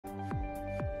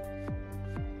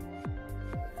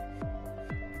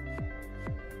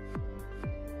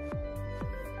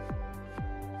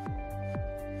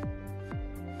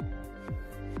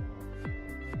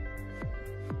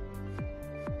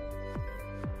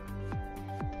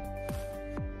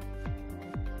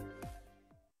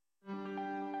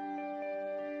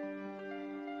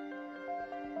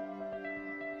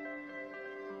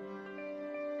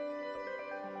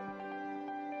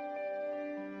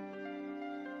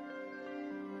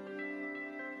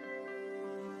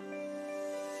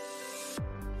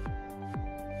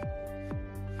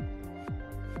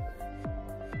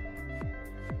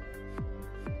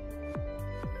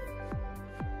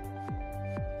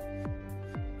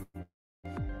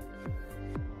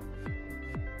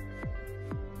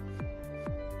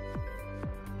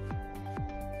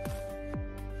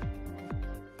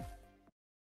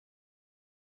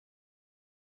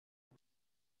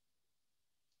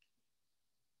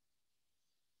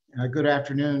Good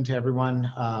afternoon to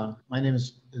everyone. My name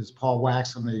is Paul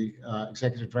Wax. I'm the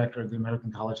Executive Director of the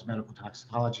American College of Medical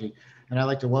Toxicology, and I'd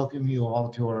like to welcome you all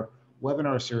to our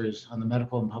webinar series on the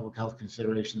medical and public health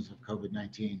considerations of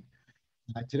COVID-19.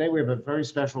 Today we have a very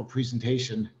special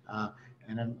presentation,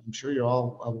 and I'm sure you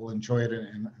all will enjoy it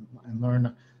and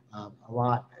learn a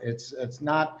lot. It's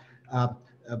not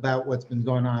about what's been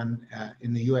going on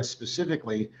in the U.S.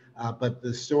 specifically, but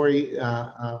the story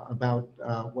about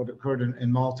what occurred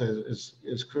in Malta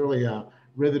is clearly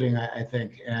riveting, I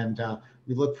think, and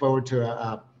we look forward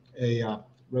to a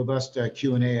robust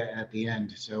Q&A at the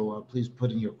end. So please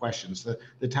put in your questions.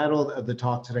 The title of the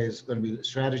talk today is going to be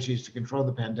Strategies to Control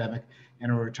the Pandemic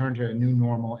and a Return to a New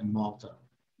Normal in Malta.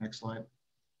 Next slide.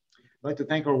 I'd like to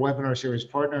thank our webinar series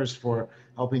partners for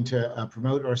helping to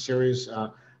promote our series.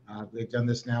 They've done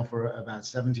this now for about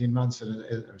 17 months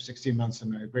or 16 months,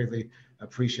 and I greatly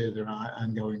appreciate their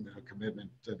ongoing commitment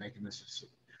to making this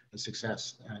a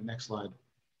success. Next slide.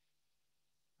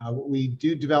 We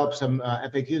do develop some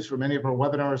FAQs for many of our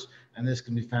webinars, and this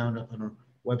can be found up on our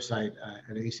website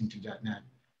at acmt.net.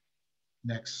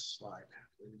 Next slide,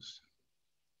 please.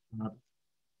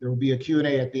 There will be a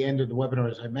Q&A at the end of the webinar.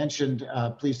 As I mentioned,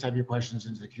 please type your questions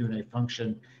into the Q&A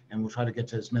function, and we'll try to get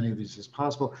to as many of these as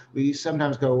possible. We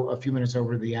sometimes go a few minutes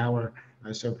over the hour,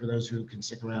 so for those who can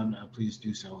stick around, please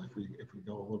do so if we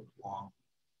go a little long.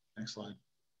 Next slide.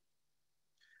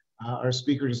 Our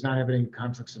speaker does not have any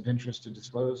conflicts of interest to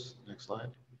disclose. Next slide.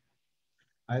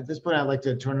 At this point, I'd like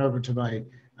to turn it over to my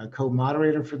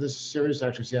co-moderator for this series,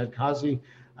 Dr. Ziad Kazi,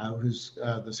 who's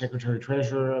the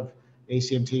Secretary-Treasurer of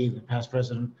ACMT, the past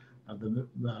president of the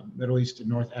Middle East and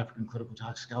North African Clinical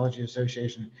Toxicology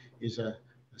Association. He's an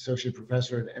associate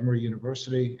professor at Emory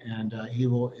University, and he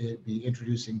will be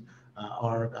introducing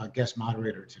our guest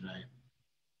moderator today.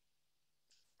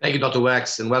 Thank you, Dr.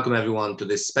 Wax, and welcome everyone to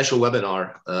this special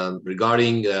webinar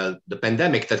regarding the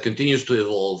pandemic that continues to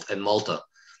evolve in Malta.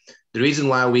 The reason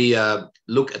why we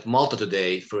look at Malta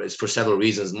today is for several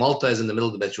reasons. Malta is in the middle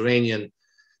of the Mediterranean.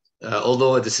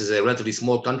 Although this is a relatively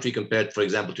small country compared, for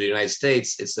example, to the United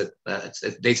States,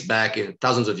 it dates back in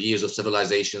thousands of years of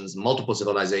civilizations, multiple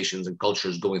civilizations and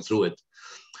cultures going through it.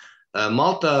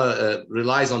 Malta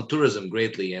relies on tourism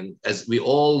greatly, and as we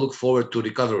all look forward to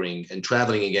recovering and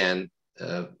traveling again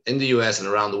in the US and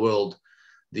around the world,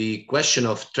 the question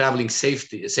of traveling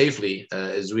safely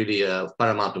is really of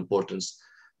paramount importance.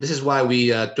 This is why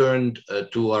we turned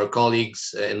to our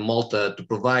colleagues in Malta to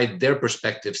provide their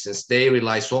perspective, since they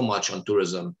rely so much on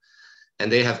tourism,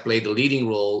 and they have played a leading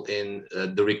role in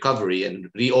the recovery and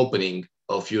reopening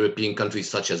of European countries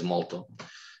such as Malta.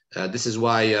 This is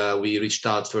why we reached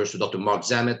out first to Dr. Mark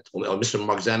Zamet, or Mr.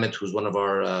 Mark Zamet, who's one of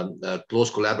our close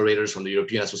collaborators from the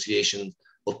European Association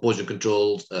of Poison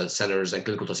Control Centers and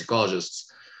Clinical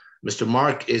Toxicologists. Mr.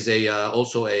 Mark is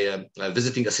also a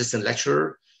visiting assistant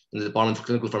lecturer in the Department of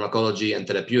Clinical Pharmacology and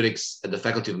Therapeutics at the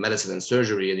Faculty of Medicine and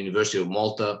Surgery at the University of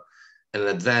Malta, and an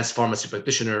advanced pharmacy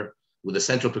practitioner with the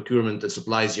Central Procurement and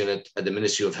Supplies Unit at the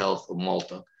Ministry of Health of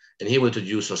Malta. And he will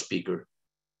introduce our speaker.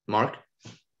 Mark?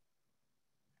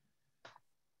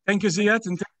 Thank you, Ziad,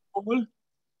 and thank you all.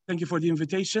 Thank you for the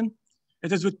invitation.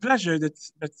 It is with pleasure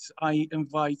that I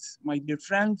invite my dear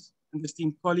friend and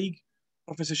esteemed colleague,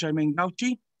 Professor Charmaine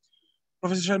Gauci.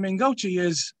 Professor Charmaine Gauci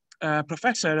is a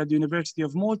professor at the University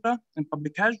of Malta in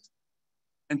Public Health,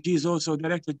 and she is also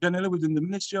Director General within the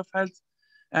Ministry of Health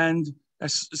and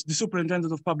as the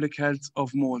Superintendent of Public Health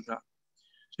of Malta.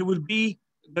 She will be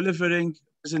delivering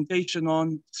a presentation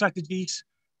on strategies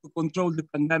to control the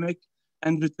pandemic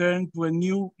and return to a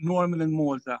new normal in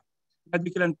Malta,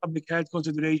 medical and public health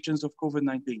considerations of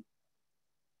COVID-19.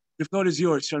 The floor is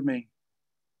yours, Charmaine.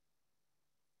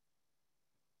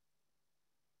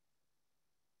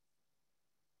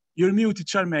 You're muted,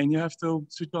 Charmaine. You have to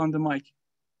switch on the mic.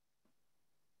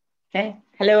 Okay.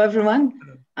 Hello, everyone.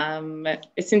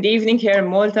 It's in the evening here in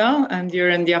Malta, and you're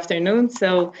in the afternoon.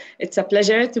 So it's a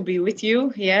pleasure to be with you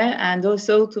here and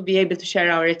also to be able to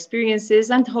share our experiences,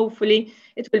 and hopefully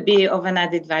it will be of an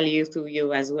added value to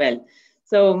you as well.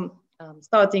 So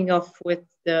starting off with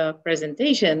the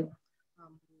presentation,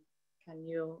 can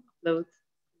you upload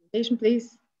the presentation,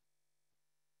 please?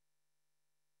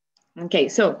 Okay,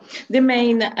 so the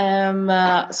main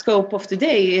scope of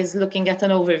today is looking at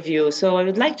an overview. So I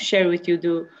would like to share with you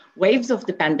the waves of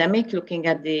the pandemic, looking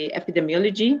at the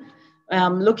epidemiology,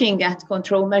 looking at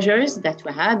control measures that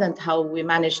we had and how we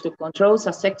managed to control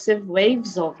successive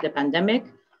waves of the pandemic.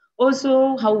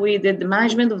 Also, how we did the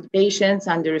management of the patients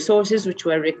and the resources which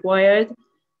were required,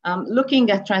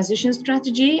 looking at transition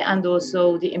strategy and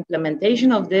also the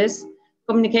implementation of this,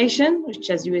 Communication, which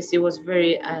as you will see was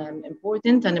very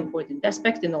important, an important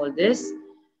aspect in all this.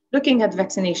 Looking at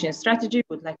vaccination strategy,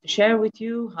 would like to share with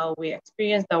you how we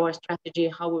experienced our strategy,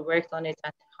 how we worked on it,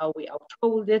 and how we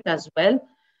outrolled it as well.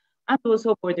 And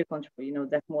also border control, you know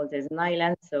that Malta is an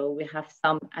island, so we have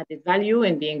some added value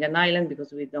in being an island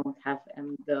because we don't have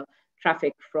the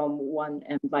traffic from one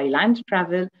by land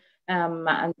travel.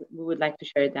 And we would like to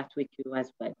share that with you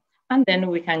as well. And then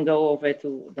we can go over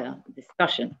to the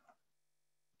discussion.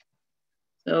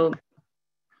 So,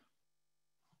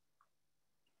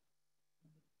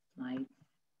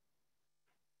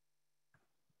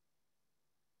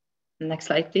 next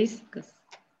slide, please.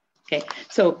 Okay,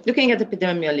 so looking at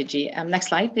epidemiology, next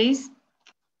slide, please.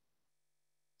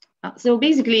 So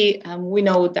basically, we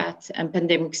know that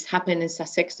pandemics happen in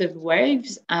successive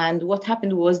waves, and what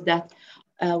happened was that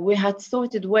we had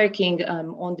started working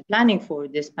on the planning for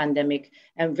this pandemic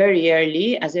very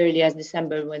early as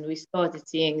December, when we started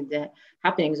seeing the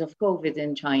happenings of COVID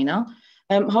in China.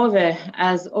 However,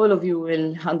 as all of you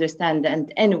will understand,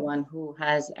 and anyone who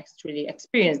has actually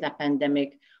experienced that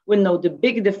pandemic will know the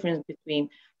big difference between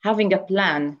having a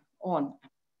plan on a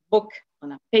book,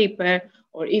 on a paper,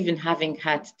 or even having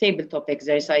had tabletop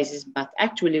exercises, but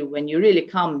actually when you really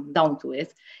come down to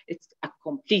it, it's a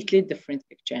completely different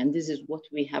picture. And this is what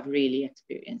we have really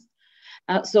experienced.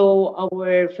 So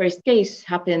our first case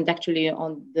happened actually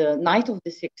on the night of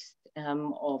the 6th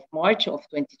of March of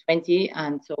 2020.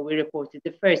 And so we reported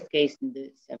the first case on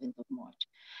the 7th of March.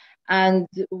 And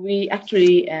we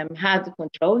actually had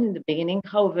control in the beginning.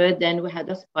 However, then we had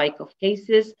a spike of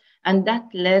cases, and that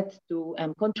led to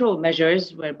control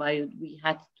measures whereby we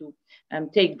had to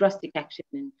take drastic action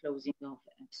in closing of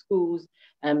schools,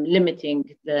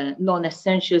 limiting the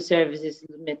non-essential services,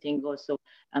 limiting also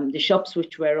the shops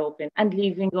which were open, and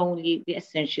leaving only the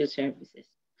essential services.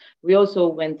 We also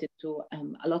went into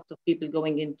a lot of people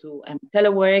going into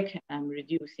telework and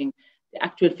reducing the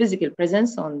actual physical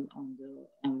presence on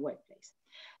the workplace.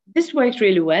 This worked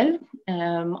really well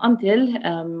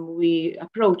until we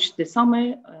approached the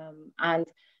summer and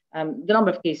the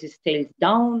number of cases tailed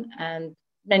down, and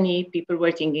many people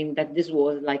were thinking that this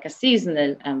was like a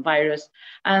seasonal virus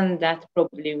and that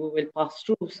probably we will pass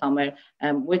through summer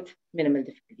with minimal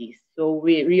difficulties. So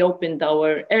we reopened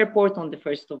our airport on the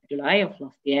 1st of July of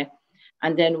last year.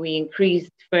 And then we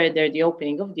increased further the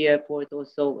opening of the airport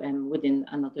also within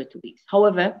another 2 weeks.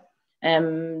 However,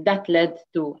 that led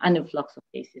to an influx of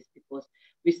cases because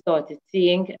we started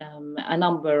seeing a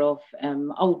number of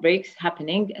outbreaks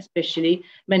happening, especially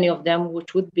many of them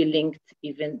which would be linked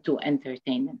even to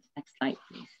entertainment. Next slide,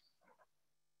 please.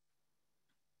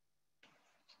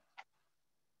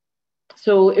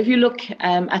 So if you look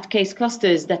at case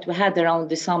clusters that we had around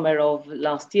the summer of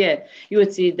last year, you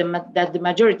would see that the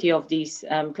majority of these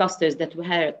clusters that we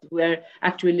had were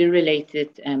actually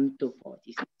related to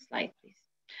parties. Next slide, please.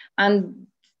 And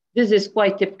this is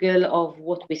quite typical of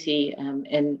what we see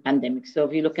in pandemics. So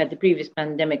if you look at the previous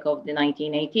pandemic of the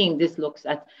 1918, this looks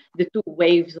at the 2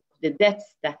 waves of the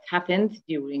deaths that happened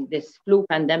during this flu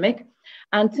pandemic.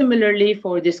 And similarly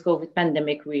for this COVID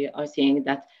pandemic, we are seeing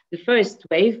that the first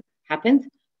wave happened,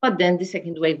 but then the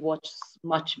second wave was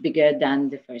much bigger than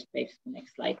the first wave. So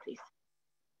next slide, please.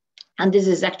 And this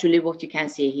is actually what you can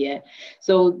see here.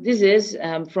 So this is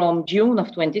from June of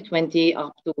 2020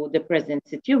 up to the present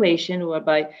situation,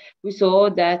 whereby we saw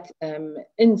that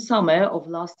in summer of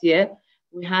last year,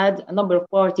 we had a number of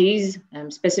parties.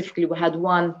 Specifically, we had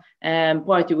one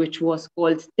party which was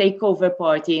called Takeover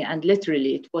Party, and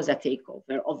literally it was a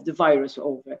takeover of the virus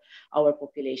over our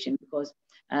population, because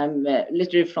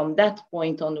literally from that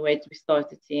point onwards, we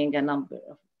started seeing a number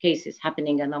of cases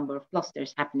happening, a number of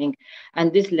clusters happening,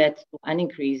 and this led to an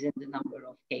increase in the number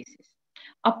of cases.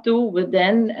 Up to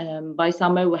then, by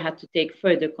summer, we had to take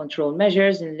further control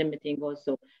measures in limiting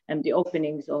also the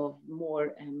openings of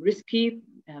more risky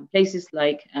places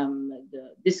like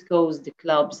the discos, the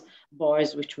clubs,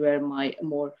 bars, which were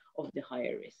more of the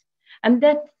higher risk. And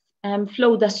that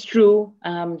flowed us through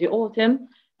the autumn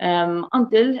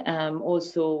until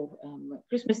also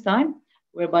Christmas time,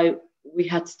 whereby we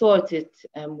had started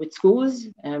with schools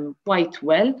quite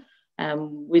well.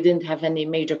 We didn't have any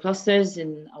major clusters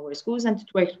in our schools, and it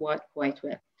worked quite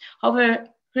well. However,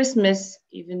 Christmas,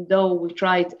 even though we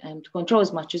tried to control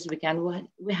as much as we can,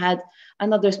 we had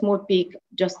another small peak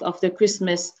just after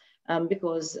Christmas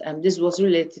because this was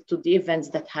related to the events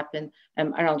that happened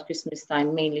around Christmas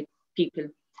time, mainly people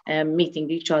meeting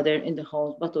each other in the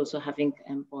homes, but also having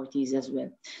parties as well.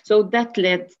 So that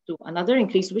led to another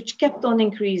increase, which kept on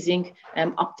increasing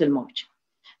up till March.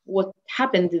 What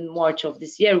happened in March of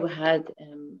this year, we had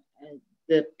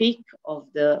the peak of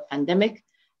the pandemic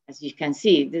as you can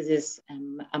see, this is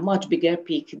a much bigger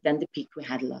peak than the peak we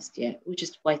had last year, which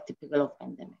is quite typical of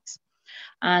pandemics.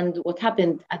 And what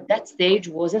happened at that stage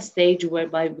was a stage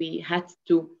whereby we had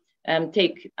to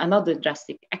take another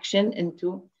drastic action into,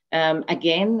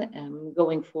 again,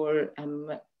 going for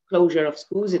closure of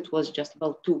schools. It was just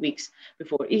about 2 weeks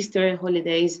before Easter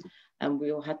holidays, and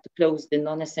we all had to close the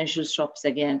non-essential shops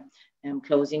again,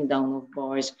 closing down of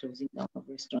bars, closing down of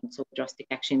restaurants. So drastic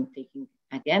action taking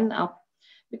again up,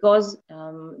 because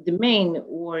the main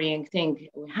worrying thing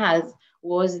we had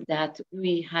was that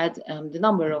we had the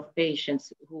number of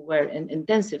patients who were in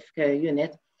intensive care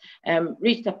unit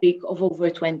reached a peak of over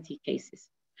 20 cases.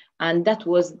 And that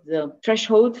was the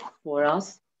threshold for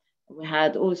us. We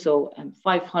had also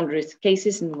 500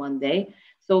 cases in one day.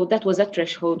 So that was a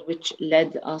threshold which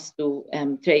led us to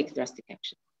take drastic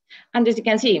action. And as you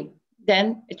can see,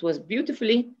 then it was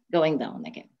beautifully going down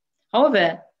again.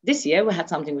 However, this year we had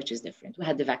something which is different. We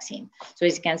had the vaccine. So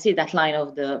as you can see, that line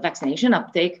of the vaccination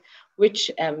uptake, which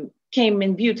came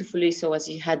in beautifully. So as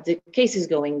you had the cases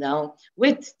going down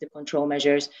with the control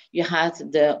measures, you had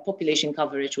the population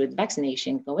coverage with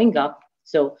vaccination going up.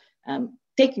 So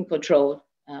taking control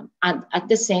and at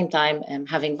the same time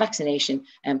having vaccination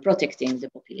and protecting the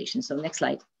population. So next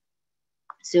slide.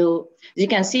 So as you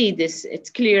can see, this,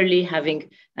 it's clearly having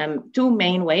two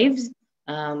main waves.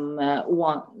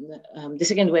 The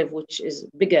second wave, which is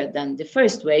bigger than the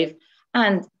first wave.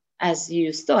 And as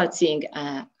you start seeing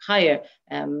a higher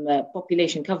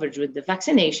population coverage with the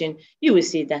vaccination, you will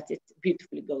see that it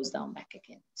beautifully goes down back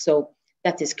again. So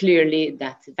that is clearly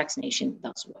that vaccination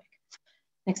does work.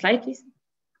 Next slide, please.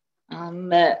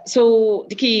 So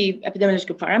the key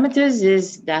epidemiological parameters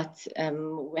is that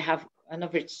we have an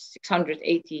average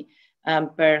 680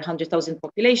 per 100,000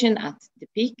 population at the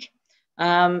peak.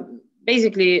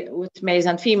 Basically, with males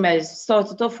and females,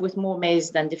 started off with more males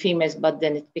than the females, but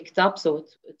then it picked up, so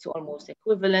it's almost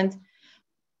equivalent.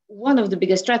 One of the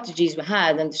biggest strategies we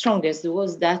had, and the strongest,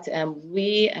 was that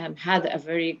we had a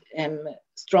very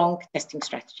strong testing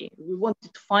strategy. We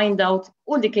wanted to find out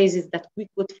all the cases that we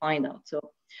could find out.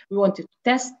 So we wanted to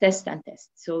test, test, and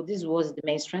test. So this was the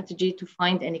main strategy, to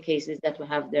find any cases that we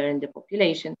have there in the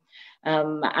population.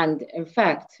 And in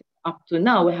fact, up to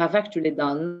now, we have actually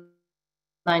done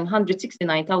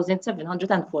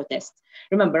 969,704 tests.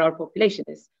 Remember, our population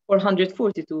is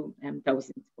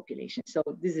 442,000 population. So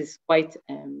this is quite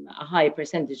a high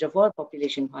percentage of our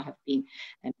population who have been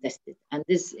tested. And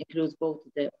this includes both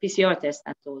the PCR test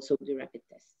and also the rapid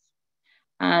tests.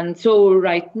 And so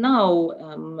right now,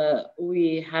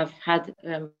 we have had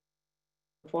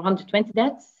 420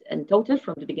 deaths in total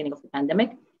from the beginning of the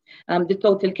pandemic. The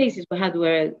total cases we had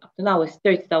were up to now is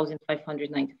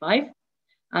 30,595.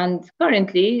 And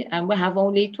currently, we have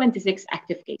only 26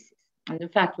 active cases. And in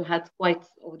fact, we had quite,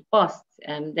 over the past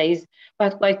days, we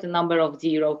had quite a number of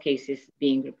 0 cases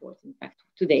being reported. In fact,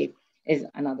 today is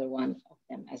another one of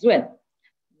them as well.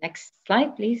 Next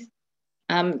slide, please.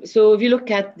 So if you look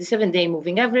at the 7-day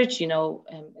moving average, you know,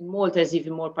 in Malta is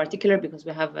even more particular because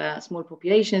we have a small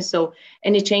population. So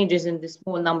any changes in the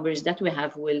small numbers that we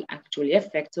have will actually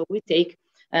affect. So we take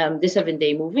the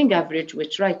 7-day moving average,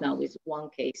 which right now is 1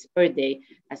 case per day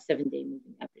as 7-day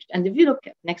moving average. And if you look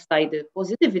at next slide, the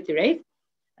positivity rate,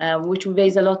 which we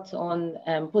base a lot on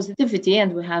positivity,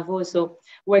 and we have also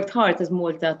worked hard as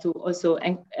Malta to also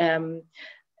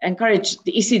encourage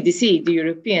the ECDC, the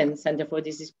European Center for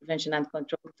Disease Prevention and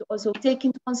Control, to also take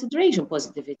into consideration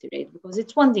positivity rate, because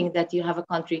it's one thing that you have a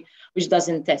country which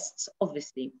doesn't test.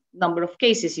 Obviously, number of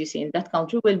cases you see in that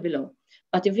country will be low.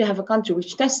 But if you have a country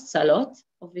which tests a lot,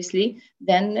 obviously,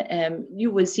 then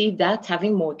you will see that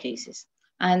having more cases.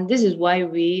 And this is why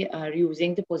we are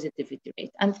using the positivity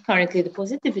rate. And currently, the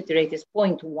positivity rate is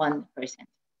 0.1%.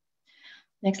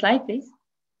 Next slide, please.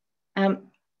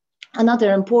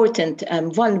 Another important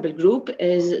vulnerable group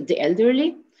is the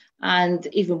elderly, and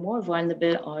even more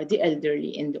vulnerable are the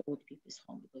elderly in the old people's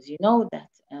home, because you know that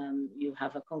you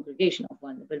have a congregation of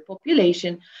vulnerable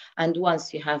population, and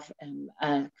once you have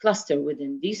a cluster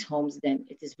within these homes, then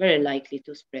it is very likely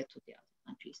to spread to the other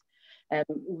countries.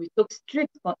 We took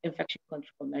strict infection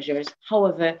control measures.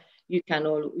 However, you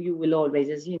will always,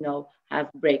 as you know, have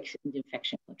breaks in the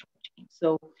infection control chain.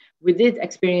 So we did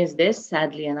experience this,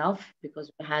 sadly enough,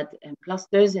 because we had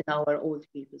clusters in our old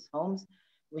people's homes.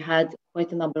 We had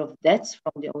quite a number of deaths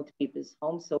from the old people's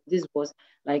homes. So this was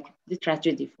like the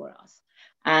tragedy for us.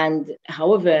 And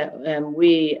however,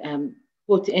 we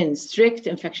put in strict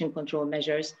infection control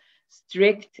measures,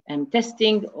 strict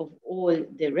testing of all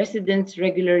the residents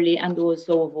regularly, and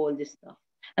also of all the staff.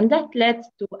 And that led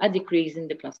to a decrease in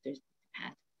the clusters we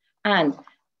had. And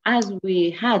as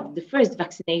we had the first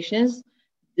vaccinations,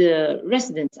 the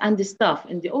residents and the staff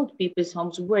in the old people's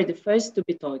homes were the first to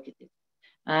be targeted.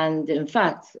 And in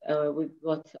fact, we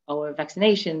got our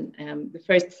vaccination. The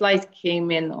first flight came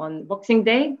in on Boxing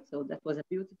Day, so that was a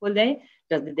beautiful day,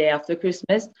 just the day after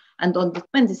Christmas. And on the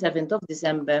 27th of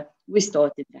December, we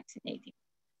started vaccinating.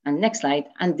 And next slide.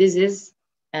 And this is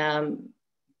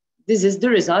the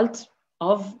result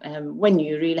of when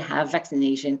you really have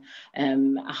vaccination,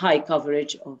 a high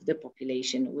coverage of the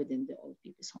population within the old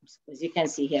people's homes. As you can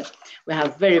see here, we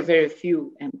have very, very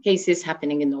few cases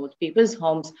happening in old people's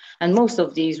homes, and most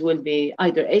of these will be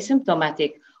either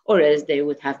asymptomatic or else they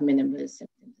would have minimal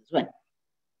symptoms as well.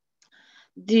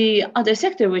 The other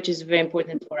sector, which is very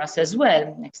important for us as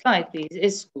well, next slide please,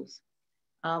 is schools.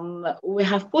 We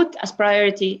have put as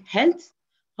priority health.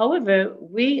 However,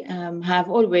 we have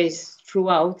always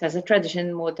throughout, as a tradition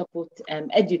in Malta, put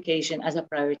education as a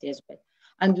priority as well.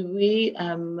 And we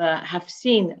have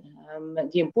seen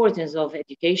the importance of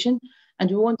education, and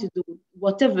we want to do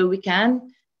whatever we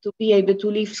can to be able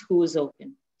to leave schools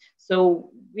open.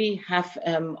 So we have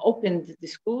opened the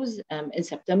schools in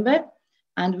September,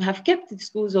 and we have kept the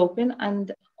schools open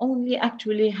and only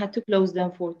actually had to close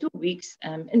them for 2 weeks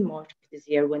in March this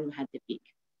year when we had the peak.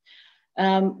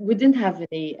 We didn't have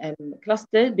any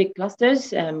big clusters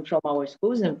from our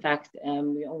schools. In fact,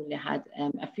 we only had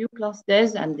a few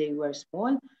clusters and they were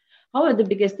small. However, the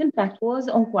biggest impact was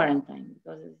on quarantine,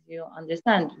 because as you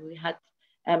understand, we had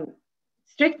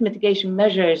strict mitigation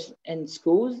measures in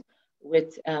schools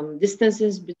with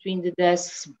distances between the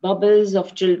desks, bubbles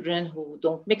of children who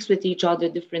don't mix with each other,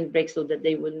 different breaks so that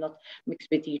they will not mix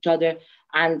with each other,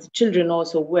 and children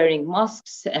also wearing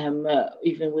masks,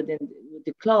 even within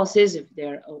the classes if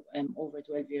they're over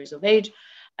 12 years of age.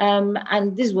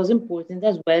 And this was important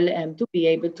as well to be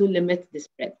able to limit the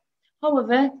spread.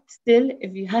 However, still,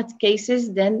 if you had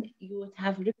cases, then you would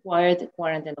have required a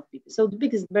quarantine of people. So the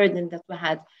biggest burden that we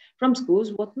had from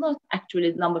schools was not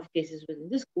actually the number of cases within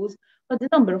the schools, but the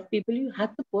number of people you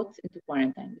had to put into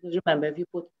quarantine. Because remember, if you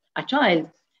put a child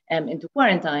into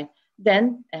quarantine,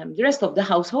 then the rest of the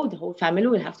household, the whole family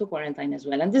will have to quarantine as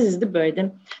well. And this is the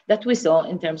burden that we saw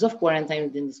in terms of quarantine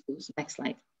within the schools. Next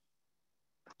slide.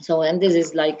 So, and this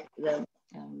is like the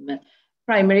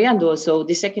primary and also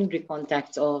the secondary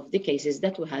contacts of the cases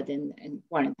that we had in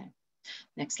quarantine.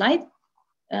 Next slide.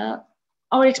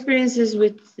 Our experiences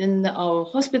within our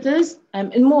hospitals.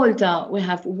 In Malta, we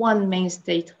have one main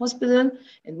state hospital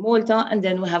in Malta, and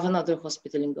then we have another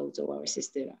hospital in Gozo, our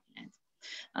sister island.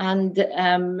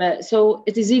 And so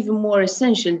it is even more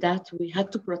essential that we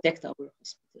had to protect our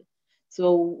hospital.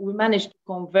 So we managed to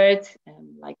convert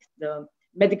like the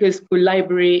medical school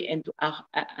library into a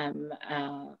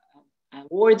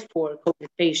ward for COVID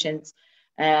patients.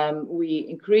 We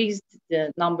increased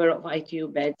the number of ITU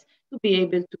beds to be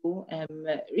able to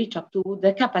reach up to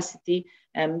the capacity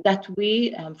that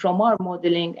we, from our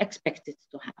modeling, expected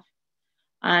to have.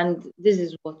 And this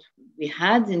is what we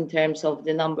had in terms of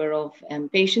the number of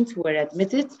patients who were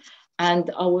admitted.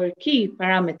 And our key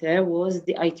parameter was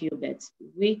the ITU beds.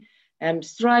 We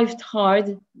strived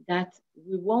hard that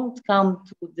we won't come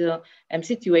to the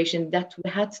situation that we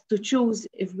had to choose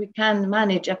if we can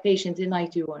manage a patient in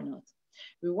ITU or not.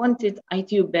 We wanted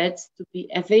ITU beds to be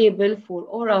available for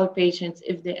all our patients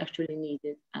if they actually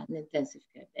needed an intensive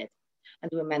care bed.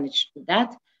 And we managed to do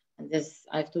that. And as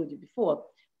I've told you before,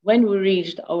 when we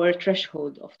reached our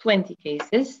threshold of 20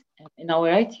 cases in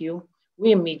our ITU,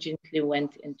 we immediately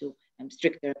went into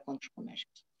stricter control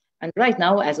measures. And right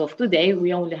now, as of today,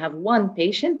 we only have one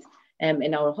patient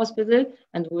in our hospital,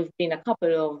 and we've been a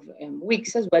couple of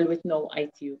weeks as well with no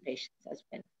ITU patients as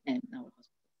well in our hospital.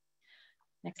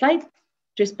 Next slide.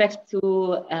 With respect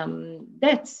to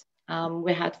deaths,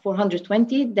 we had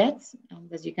 420 deaths.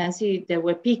 As you can see, they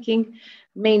were peaking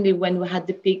mainly when we had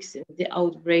the peaks in the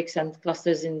outbreaks and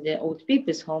clusters in the old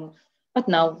people's home. But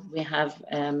now we have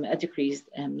a decreased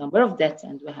number of deaths,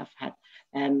 and we have had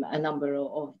a number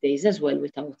of days as well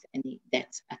without any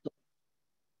deaths at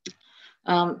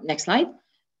all. Next slide.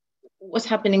 What's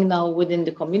happening now within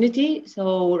the community?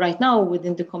 So right now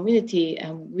within the community,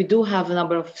 we do have a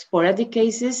number of sporadic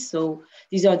cases. So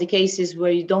these are the cases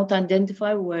where you don't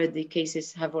identify where the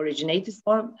cases have originated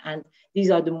from. And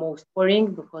these are the most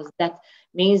worrying because that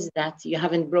means that you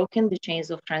haven't broken the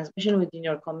chains of transmission within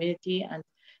your community,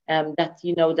 and that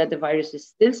you know that the virus is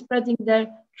still spreading there,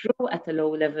 true at a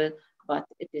low level, but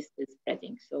it is still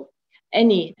spreading. So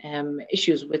any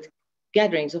issues with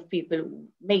gatherings of people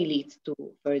may lead to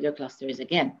further clusters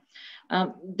again.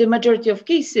 The majority of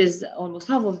cases, almost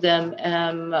half of them,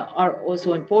 are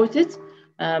also imported.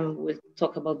 We'll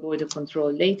talk about border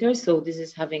control later. So this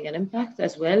is having an impact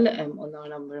as well on our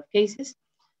number of cases.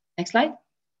 Next slide.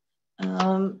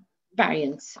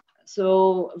 Variants.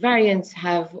 So variants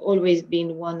have always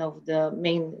been one of the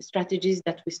main strategies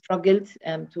that we struggled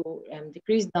to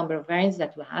decrease the number of variants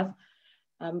that we have.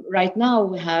 Right now,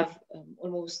 we have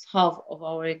almost half of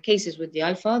our cases with the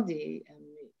Alpha, the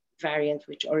variant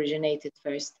which originated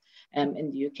first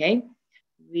in the UK.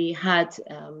 We had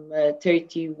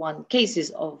 31 cases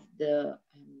of the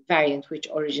variant which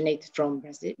originated from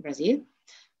Brazil.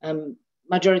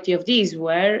 Majority of these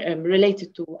were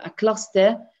related to a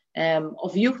cluster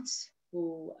of youths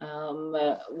who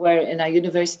were in a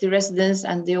university residence,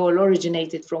 and they all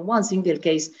originated from one single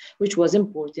case, which was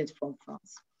imported from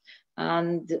France.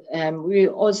 And we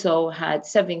also had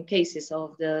 7 cases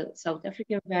of the South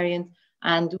African variant,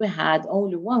 and we had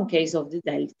only 1 case of the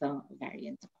Delta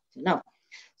variant up to now.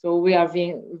 So we are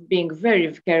being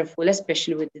very careful,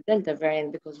 especially with the Delta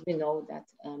variant, because we know that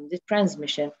the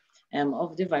transmission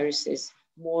of the virus is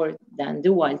more than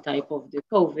the wild type of the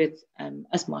COVID,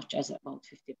 as much as about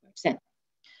 50%.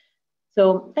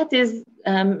 So that is,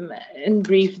 in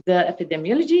brief, the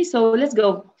epidemiology. So let's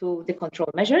go to the control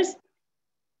measures.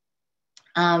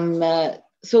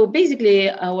 So basically,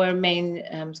 our main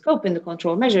scope in the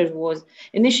control measures was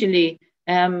initially,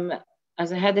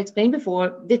 as I had explained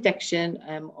before, detection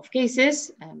of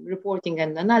cases, reporting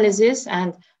and analysis.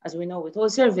 And as we know with all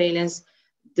surveillance,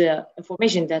 the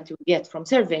information that you get from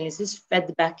surveillance is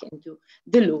fed back into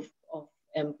the loop of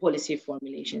policy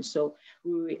formulation. So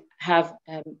we have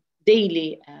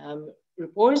daily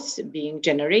reports being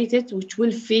generated, which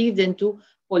will feed into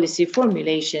policy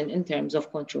formulation in terms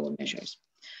of control measures.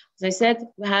 As I said,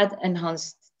 we had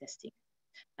enhanced testing.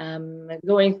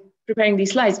 Preparing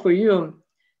these slides for you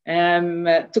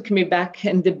took me back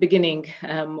in the beginning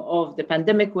of the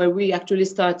pandemic, where we actually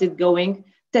started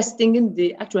testing in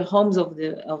the actual homes of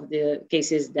the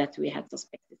cases that we had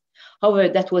suspected. However,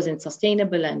 that wasn't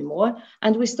sustainable anymore,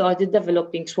 and we started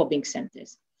developing swabbing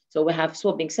centers. So we have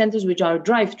swabbing centers, which are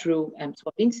drive-through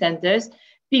swabbing centers.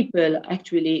 People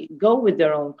actually go with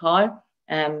their own car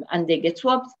and they get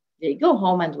swabbed. They go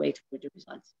home and wait for the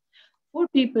results. For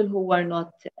people who are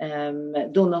not,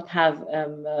 do not have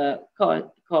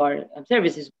car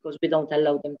services, because we don't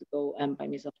allow them to go by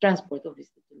means of transport,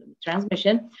 obviously to limit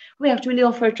transmission, we actually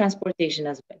offer transportation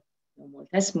as well.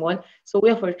 That's small, so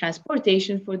we offer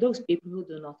transportation for those people who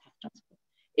do not have transport.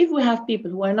 If we have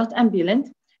people who are not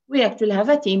ambulant, we actually have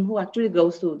a team who actually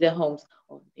goes to the homes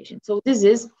of the patient. So this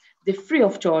is the free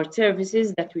of charge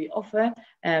services that we offer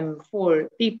for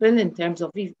people in terms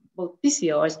of both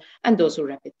PCRs and also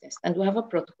rapid tests. And we have a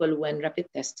protocol when rapid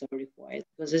tests are required,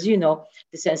 because as you know,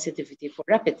 the sensitivity for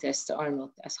rapid tests are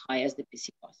not as high as the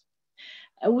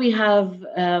PCRs. We have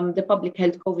the public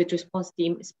health COVID response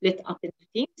team split up into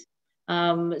teams.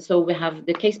 So we have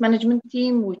the case management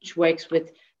team, which works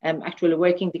with actually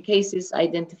working the cases,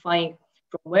 identifying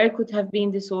from where could have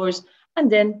been the source, and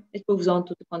then it moves on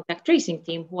to the contact tracing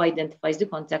team, who identifies the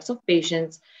contacts of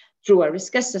patients through a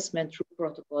risk assessment, through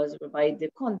protocols, whereby the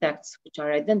contacts which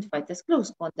are identified as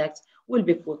close contacts will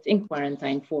be put in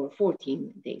quarantine for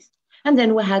 14 days. And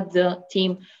then we had the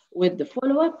team with the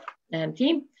follow-up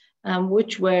team,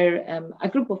 which were a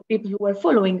group of people who were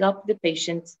following up the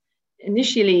patients.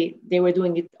 Initially, they were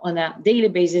doing it on a daily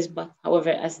basis, but however,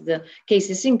 as the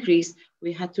cases increased,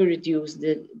 we had to reduce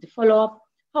the follow-up.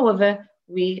 However,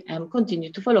 we continue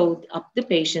to follow up the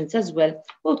patients as well,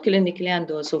 both clinically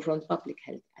and also from the public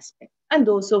health aspect, and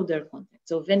also their contacts.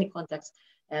 So if any contacts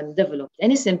developed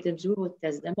any symptoms, we would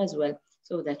test them as well,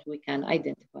 so that we can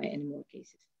identify any more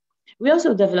cases. We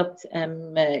also developed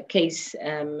case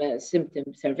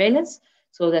symptom surveillance,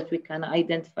 so that we can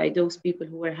identify those people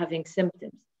who are having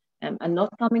symptoms and not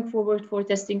coming forward for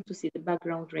testing, to see the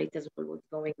background rate as well, what's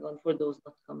going on for those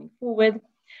not coming forward.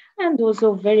 And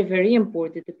also very, very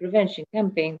important, the prevention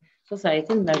campaign,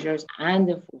 societal measures and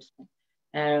enforcement.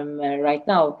 Right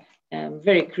now,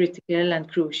 very critical and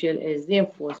crucial is the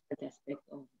enforcement aspect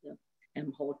of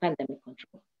the whole pandemic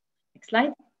control. Next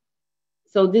slide.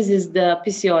 So this is the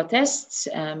PCR tests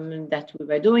that we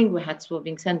were doing. We had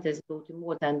swabbing centers both in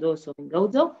Malta and also in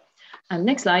Gozo. And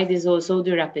next slide is also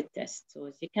the rapid test. So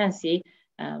as you can see,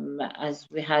 as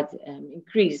we had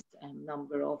increased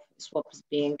number of swabs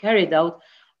being carried out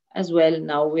as well,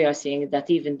 now we are seeing that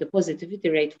even the positivity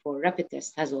rate for rapid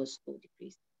tests has also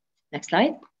decreased. Next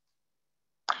slide.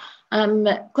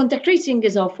 Contact tracing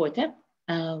is our forte.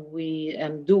 We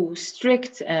do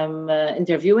strict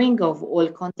interviewing of all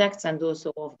contacts and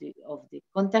also of the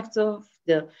contacts of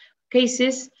the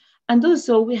cases. And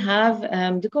also we have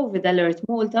the COVID Alert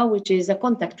Malta, which is a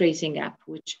contact tracing app,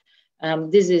 which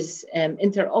this is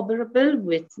interoperable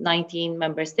with 19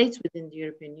 member states within the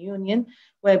European Union,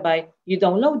 whereby you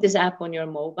download this app on your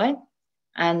mobile.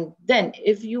 And then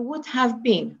if you would have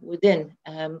been within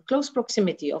close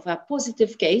proximity of a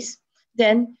positive case,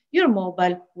 then your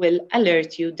mobile will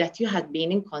alert you that you had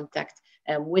been in contact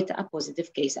with a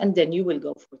positive case, and then you will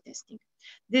go for testing.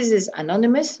 This is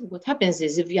anonymous. What happens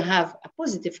is if you have a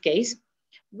positive case,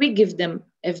 we give them,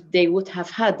 if they would have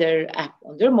had their app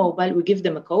on their mobile, we give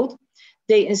them a code.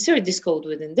 They insert this code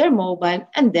within their mobile,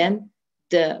 and then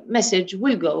the message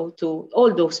will go to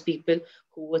all those people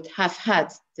who would have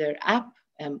had their app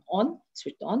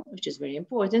switched on, which is very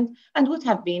important, and would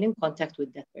have been in contact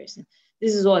with that person.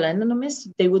 This is all anonymous.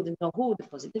 They wouldn't know who the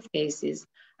positive case is.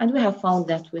 And we have found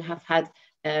that we have had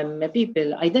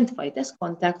people identified as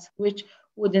contacts, which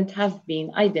wouldn't have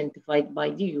been identified by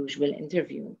the usual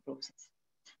interviewing process.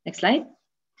 Next slide.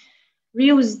 We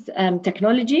used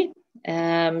technology.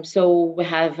 So we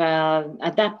have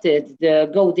adapted the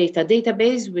Go Data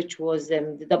database, which was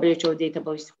the WHO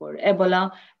database for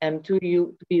Ebola, to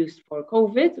be used for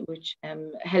COVID, which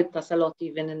helped us a lot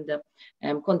even in the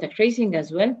contact tracing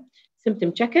as well.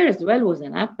 Symptom Checker as well was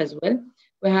an app as well.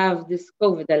 We have this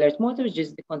COVID Alert Motor, which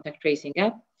is the contact tracing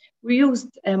app. We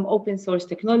used open source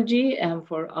technology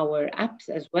for our apps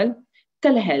as well.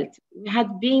 Telehealth. We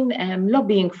had been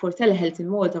lobbying for telehealth in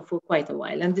Malta for quite a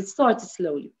while, and it started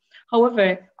slowly.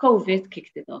 However, COVID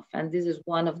kicked it off, and this is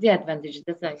one of the advantages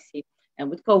that I see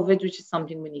with COVID, which is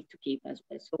something we need to keep as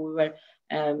well. So we were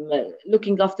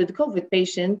looking after the COVID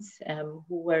patients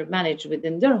who were managed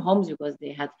within their homes because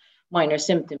they had minor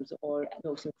symptoms or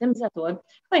no symptoms at all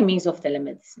by means of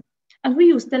telemedicine. And we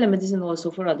use telemedicine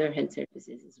also for other health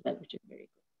services as well, which is very good.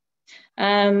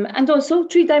 And also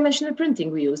three-dimensional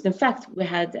printing we used. In fact, we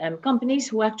had companies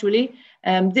who actually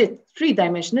did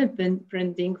three-dimensional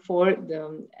printing for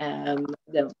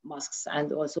the masks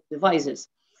and also the visors,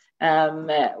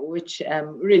 which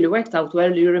really worked out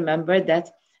well. You remember that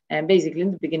basically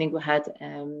in the beginning we had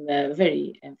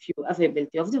very few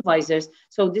availability of the visors.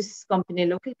 So this company,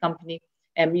 local company,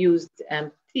 used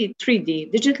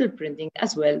 3D digital printing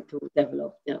as well to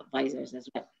develop the visors as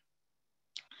well.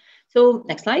 So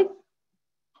next slide.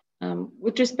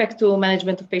 With respect to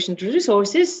management of patient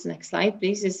resources, next slide,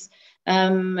 please, is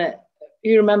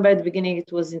you remember at the beginning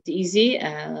it wasn't easy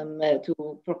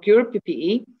to procure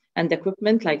PPE and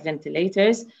equipment like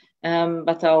ventilators,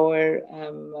 but our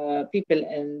people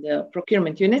in the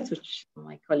procurement unit, which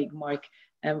my colleague Mark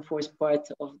forms part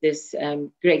of this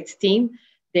great team,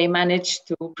 they managed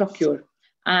to procure.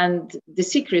 And the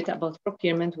secret about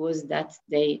procurement was that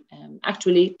they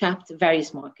actually tapped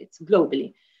various markets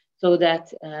globally, so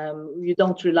that you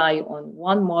don't rely on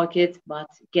one market, but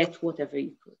get whatever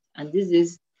you could. And this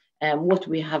is what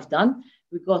we have done.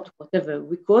 We got whatever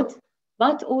we could,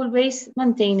 but always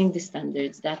maintaining the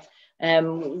standards that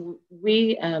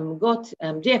we got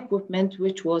the equipment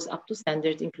which was up to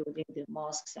standard, including the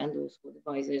masks and also the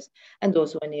visors, and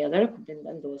also any other equipment,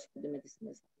 and also the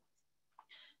medicines.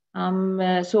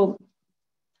 So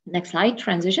next slide,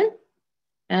 transition.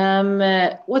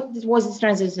 What was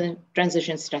the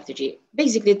transition strategy?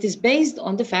 Basically, it is based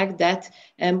on the fact that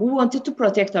we wanted to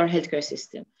protect our healthcare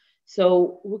system.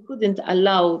 So we couldn't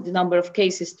allow the number of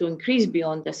cases to increase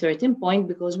beyond a certain point,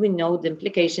 because we know the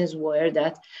implications were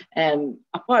that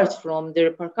apart from the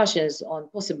repercussions on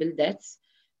possible deaths,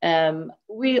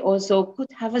 we also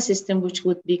could have a system which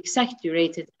would be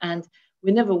saturated, and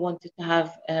we never wanted to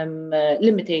have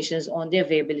limitations on the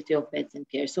availability of beds and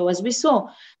care. So as we saw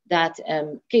that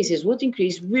cases would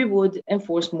increase, we would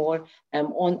enforce more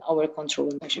on our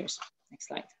control measures. Next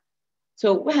slide.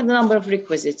 So we had a number of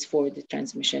requisites for the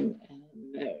transmission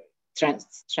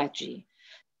strategy.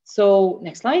 So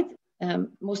next slide.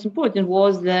 Most important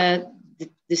was the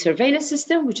surveillance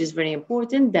system, which is very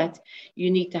important, that you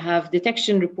need to have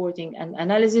detection, reporting, and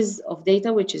analysis of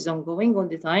data, which is ongoing all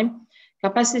the time.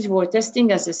 Capacity for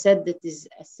testing, as I said, that is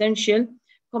essential.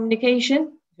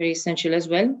 Communication, very essential as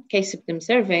well. Case symptom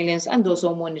surveillance, and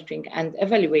also monitoring and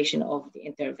evaluation of the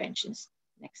interventions.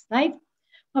 Next slide.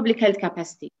 Public health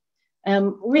capacity.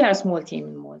 We are a small team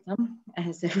in Malta,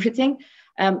 as everything.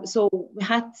 So we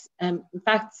had, in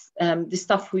fact, the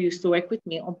staff who used to work with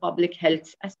me on public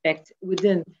health aspect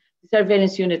within the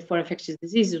surveillance unit for infectious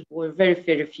diseases were very,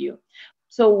 very few.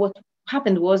 So what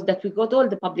happened was that we got all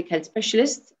the public health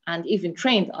specialists and even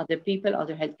trained other people,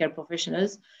 other healthcare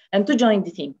professionals, and to join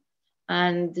the team.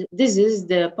 And this is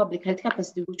the public health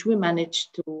capacity which we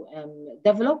managed to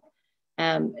develop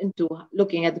into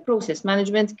looking at the process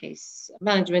management, case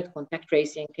management, contact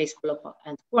tracing, case follow-up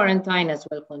and quarantine as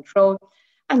well, control,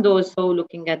 and also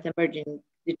looking at emerging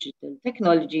digital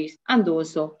technologies, and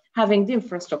also having the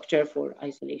infrastructure for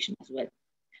isolation as well.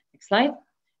 Next slide.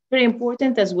 Very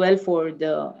important as well for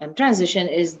the transition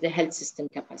is the health system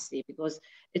capacity, because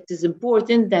it is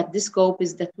important that the scope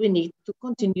is that we need to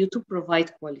continue to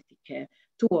provide quality care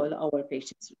to all our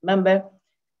patients. Remember,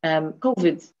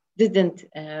 COVID didn't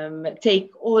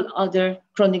take all other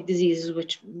chronic diseases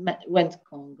which went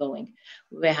ongoing.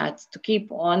 We had to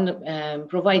keep on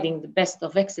providing the best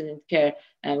of excellent care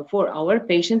for our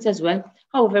patients as well.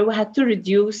 However, we had to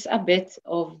reduce a bit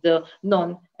of the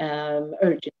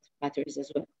non-urgent matters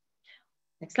as well.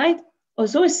 Next slide.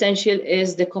 Also essential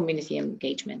is the community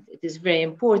engagement. It is very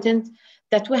important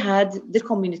that we had the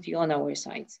community on our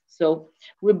side. So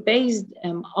we based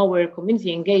our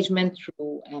community engagement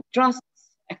through trust,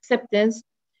 acceptance,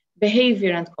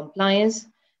 behavior, and compliance.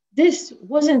 This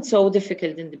wasn't so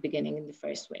difficult in the beginning, in the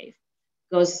first wave,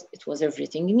 because it was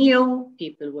everything new.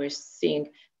 People were seeing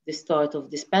the start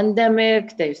of this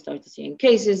pandemic. They started seeing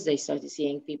cases. They started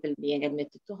seeing people being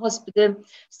admitted to hospital,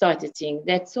 started seeing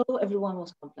that. So everyone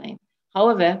was complying.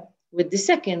 However, with the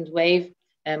second wave,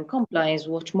 compliance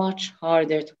was much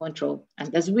harder to control.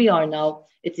 And as we are now,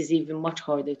 it is even much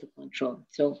harder to control.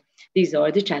 So these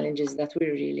are the challenges that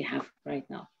we really have right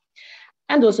now.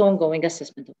 And also ongoing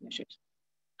assessment of measures.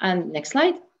 And next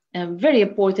slide. Very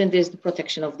important is the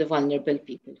protection of the vulnerable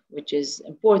people, which is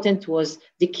important, was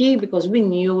the key, because we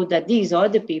knew that these are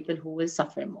the people who will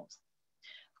suffer most.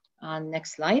 And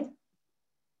next slide.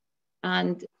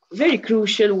 And very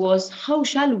crucial was, how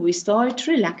shall we start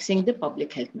relaxing the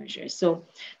public health measures? So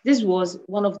this was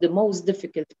one of the most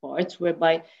difficult parts,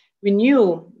 whereby we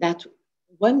knew that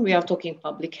when we are talking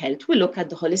public health, we look at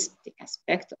the holistic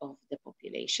aspect of the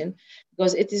population,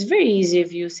 because it is very easy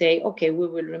if you say, okay, we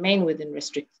will remain within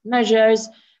restricted measures,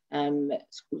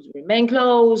 schools will remain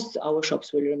closed, our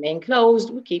shops will remain closed,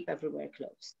 we keep everywhere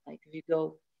closed. Like if you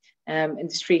go in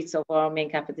the streets of our main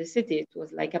capital city, it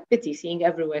was like a pity seeing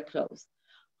everywhere closed.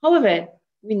 However,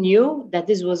 we knew that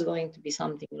this was going to be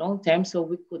something long-term, so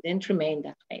we couldn't remain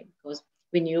that way, because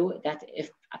we knew that if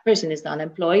a person is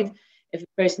unemployed, if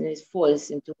a person falls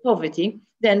into poverty,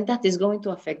 then that is going to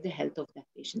affect the health of that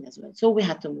patient as well. So we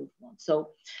had to move on.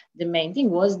 So the main thing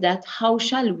was that how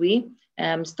shall we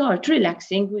start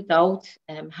relaxing without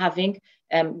having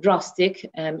drastic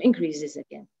increases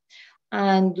again.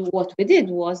 And what we did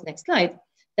was, next slide,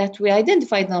 that we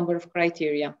identified a number of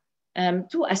criteria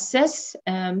to assess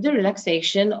the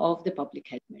relaxation of the public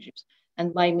health measures.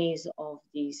 And by means of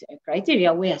these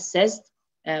criteria, we assessed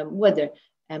whether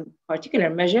particular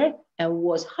measure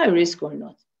was high risk or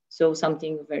not. So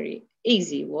something very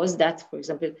easy was that, for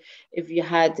example, if you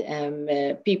had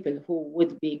people who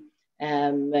would be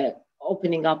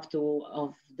opening up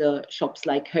of the shops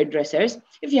like hairdressers,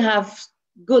 if you have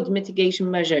good mitigation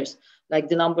measures, like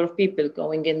the number of people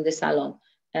going in the salon,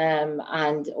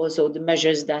 and also the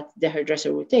measures that the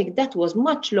hairdresser would take, that was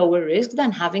much lower risk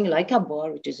than having like a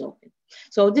bar which is open.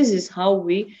 So this is how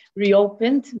we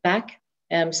reopened back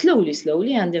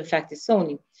slowly, and in fact, it's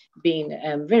only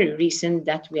been very recent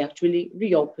that we actually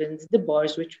reopened the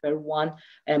bars, which were one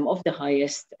of the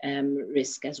highest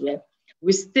risk as well.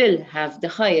 We still have the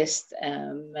highest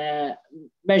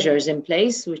measures in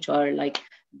place, which are like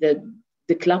the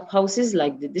clubhouses,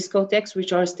 like the discotheques,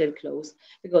 which are still closed,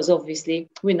 because obviously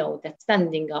we know that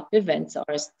standing up events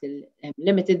are still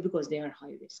limited because they are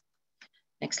high risk.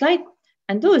 Next slide.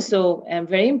 And also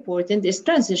very important is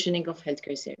transitioning of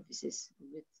healthcare services.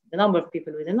 With the number of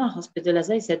people within a hospital,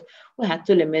 as I said, we had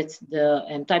to limit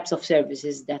the types of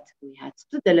services that we had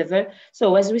to deliver.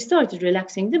 So as we started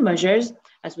relaxing the measures,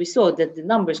 as we saw that the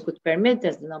numbers could permit,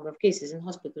 as the number of cases in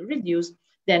hospital reduced,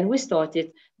 then we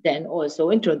started then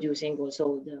also introducing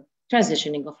also the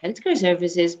transitioning of healthcare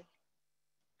services,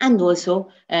 and also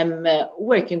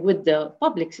working with the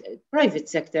private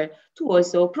sector to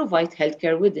also provide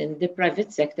healthcare within the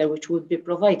private sector, which would be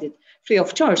provided free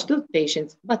of charge to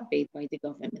patients, but paid by the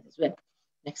government as well.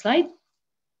 Next slide.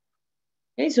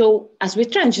 Okay, so as we're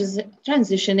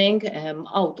transitioning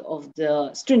out of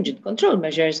the stringent control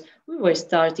measures, we were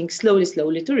starting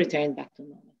slowly to return back to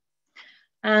normal.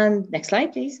 And next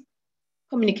slide, please.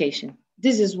 Communication.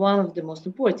 This is one of the most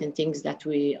important things that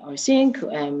we are seeing,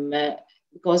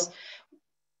 because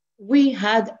we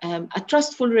had a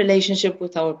trustful relationship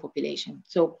with our population.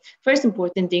 So first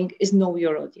important thing is know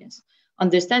your audience.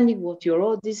 Understanding what your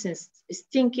audience is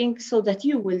thinking, so that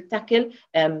you will tackle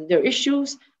their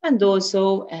issues, and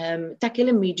also tackle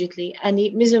immediately any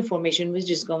misinformation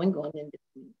which is going on in the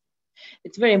community.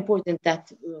 It's very important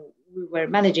that we were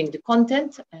managing the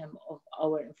content of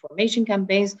our information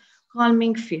campaigns,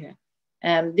 calming fear.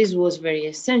 This was very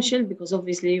essential, because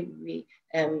obviously we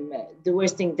the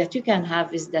worst thing that you can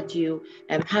have is that you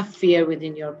have fear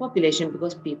within your population,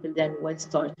 because people then will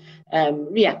start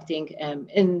reacting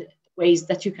in ways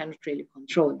that you cannot really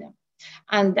control them.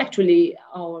 And actually,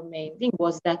 our main thing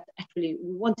was that actually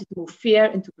we wanted to move fear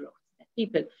into growth. That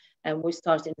people will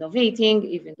start innovating,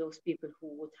 even those people who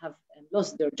would have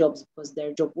lost their jobs because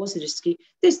their job was risky,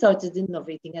 they started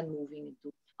innovating and moving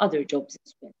into other jobs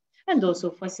as well, and also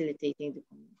facilitating the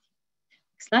community.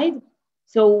 Next slide.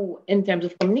 So in terms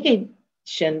of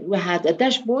communication, we had a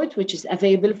dashboard which is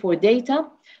available for data.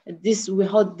 We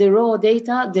had the raw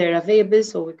data, they're available,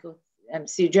 so we could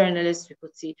see journalists, we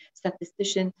could see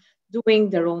statisticians doing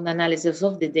their own analysis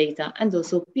of the data, and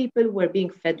also people were being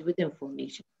fed with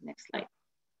information. Next slide.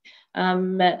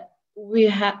 We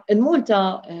have in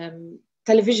Malta,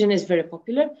 television is very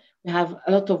popular. We have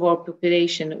a lot of our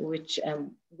population which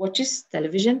watches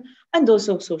television, and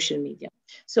also social media.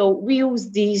 So we use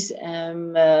these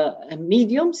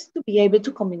mediums to be able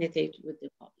to communicate with the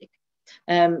public.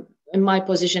 In my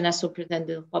position as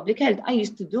Superintendent of Public Health, I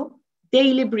used to do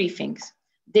daily briefings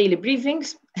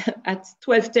at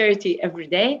 12:30 every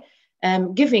day,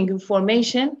 giving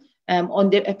information on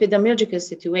the epidemiological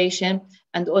situation,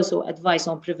 and also advice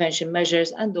on prevention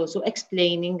measures, and also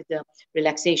explaining the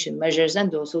relaxation measures,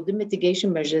 and also the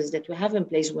mitigation measures that we have in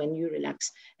place when you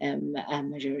relax a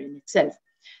measure in itself.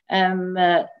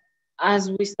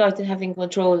 As we started having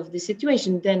control of the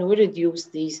situation, then we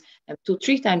reduced these to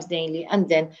 3 times daily, and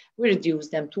then we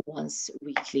reduced them to once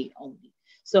weekly only.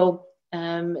 So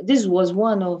this was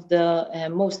one of the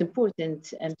most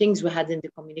important things we had in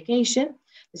the communication.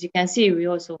 As you can see, we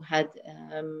also had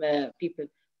people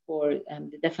for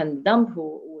the deaf and dumb who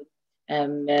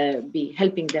would be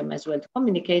helping them as well to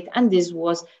communicate. And this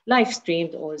was live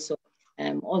streamed also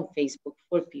on Facebook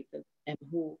for people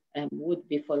who would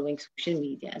be following social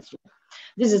media as well.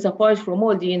 This is apart from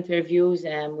all the interviews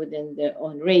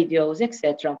on radios,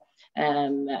 etc.,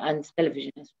 and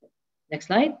television as well. Next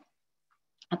slide.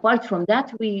 Apart from that,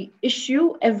 we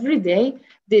issue every day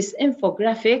this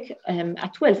infographic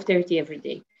at 12:30 every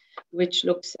day, which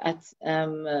looks at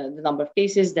the number of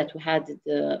cases that we had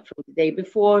from the day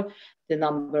before, the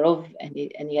number of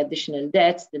any additional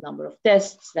deaths, the number of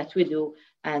tests that we do,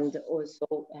 and also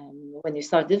when you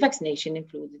start the vaccination,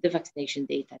 included the vaccination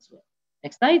data as well.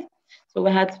 Next slide. So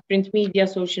we had print media,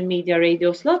 social media,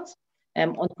 radio slots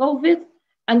on COVID.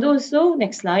 And also,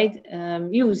 next slide,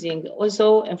 using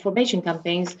also information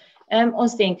campaigns on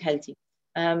staying healthy.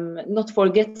 Not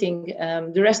forgetting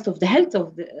the rest of the health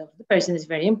of the person is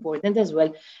very important as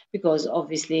well, because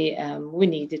obviously we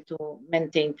needed to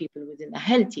maintain people within a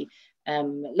healthy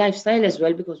lifestyle as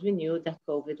well, because we knew that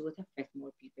COVID would affect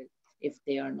more people if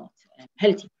they are not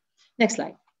healthy. Next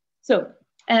slide. So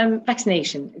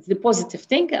vaccination, it's the positive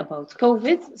thing about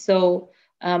COVID. So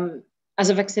as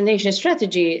a vaccination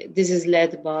strategy, this is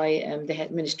led by the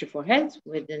Ministry for Health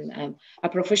within a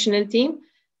professional team.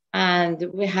 And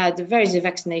we had various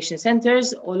vaccination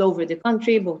centers all over the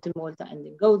country, both in Malta and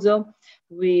in Gozo.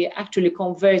 We actually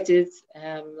converted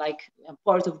like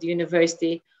part of the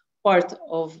university, part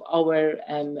of our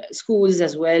schools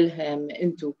as well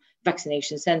into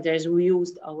vaccination centers. We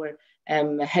used our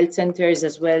health centers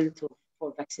as well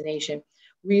for vaccination.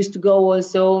 We used to go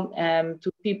also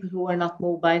to people who are not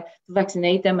mobile to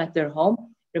vaccinate them at their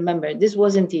home. Remember, this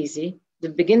wasn't easy. The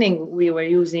beginning, we were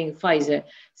using Pfizer.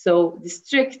 So the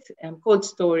strict cold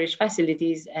storage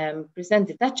facilities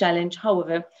presented that challenge.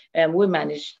 However, we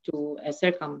managed to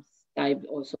circumscribe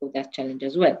also that challenge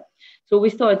as well. So we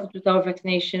started with our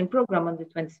vaccination program on the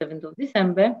 27th of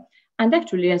December. And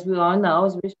actually, as we are now,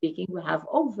 as we're speaking, we have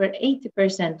over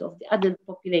 80% of the adult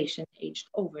population aged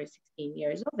over 16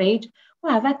 years of age who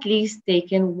have at least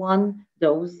taken 1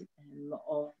 dose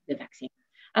of the vaccine.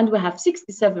 And we have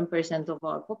 67% of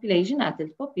our population,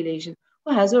 adult population,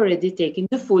 who has already taken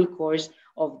the full course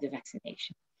of the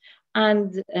vaccination.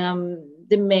 And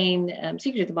the main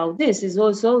secret about this is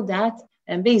also that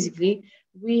basically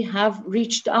we have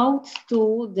reached out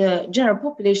to the general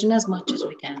population as much as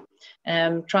we can,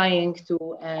 trying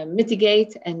to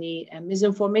mitigate any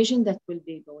misinformation that will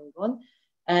be going on,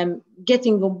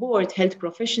 getting on board health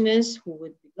professionals who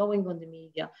would be going on the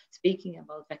media, speaking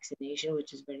about vaccination,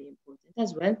 which is very important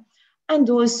as well. And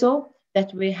also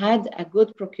that we had a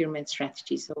good procurement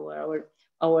strategy. So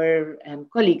our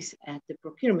colleagues at the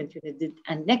procurement unit did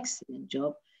an excellent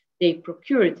job. They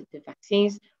procured the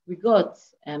vaccines. We got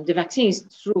the vaccines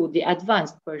through the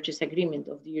advanced purchase agreement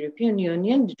of the European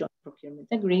Union, the joint procurement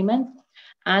agreement.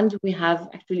 And we have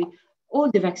actually all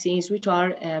the vaccines which are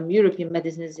European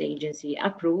Medicines Agency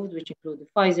approved, which include the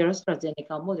Pfizer,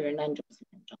 AstraZeneca, Moderna, and Johnson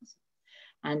 & Johnson.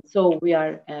 And so we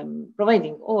are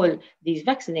providing all these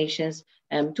vaccinations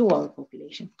to our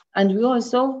population. And we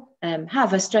also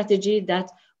have a strategy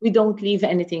that we don't leave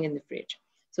anything in the fridge.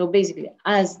 So basically,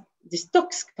 as the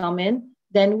stocks come in,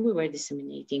 then we were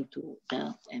disseminating to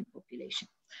the population.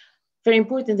 Very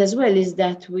important as well is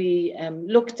that we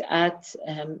looked at,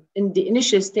 in the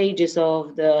initial stages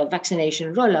of the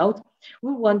vaccination rollout,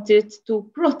 we wanted to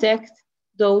protect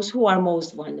those who are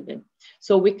most vulnerable.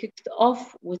 So we kicked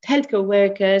off with healthcare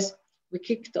workers, we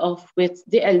kicked off with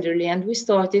the elderly, and we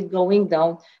started going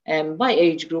down by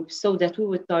age groups so that we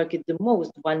would target the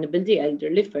most vulnerable, the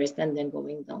elderly first, and then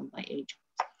going down by age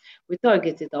groups. We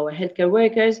targeted our healthcare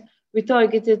workers. We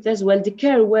targeted as well the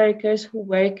care workers who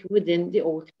work within the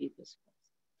old people's homes.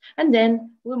 And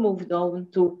then we moved on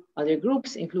to other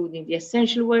groups, including the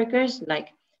essential workers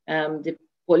like the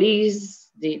police,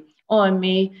 the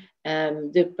army,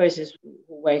 the persons who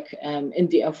work in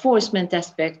the enforcement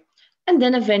aspect. And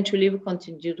then eventually we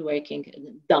continued working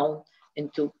down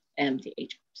into the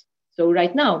age groups. So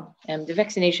right now, the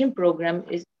vaccination program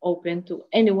is open to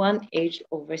anyone aged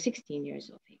over 16 years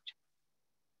of age.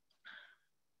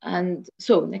 And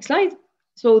so next slide.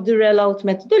 So the rollout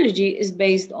methodology is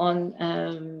based on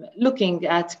looking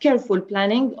at careful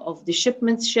planning of the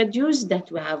shipment schedules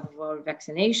that we have for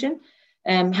vaccination,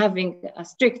 having a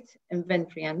strict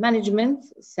inventory and management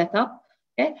set up,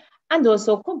 okay? And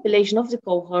also compilation of the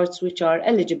cohorts which are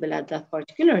eligible at that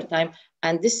particular time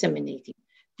and disseminating.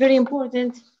 Very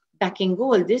important, backing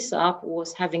all this up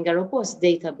was having a robust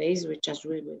database, which as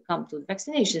we will come to the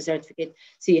vaccination certificate,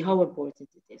 see how important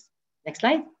it is. Next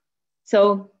slide.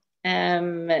 So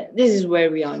this is where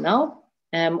we are now.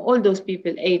 All those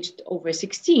people aged over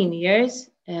 16 years,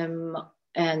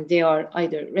 and they are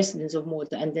either residents of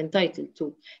Malta and entitled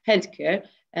to healthcare,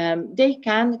 they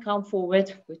can come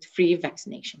forward with free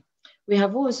vaccination. We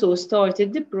have also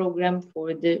started the program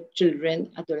for the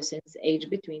children, adolescents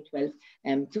aged between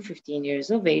 12 to 15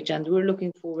 years of age, and we're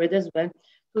looking forward as well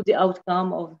to the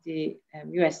outcome of the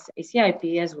US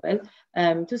ACIP as well,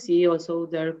 to see also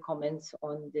their comments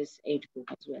on this age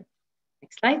group as well.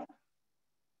 Next slide.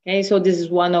 Okay, so this is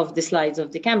one of the slides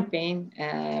of the campaign.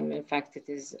 In fact, it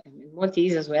is in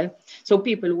Maltese as well. So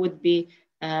people would be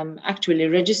actually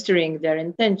registering their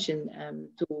intention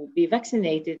to be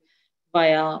vaccinated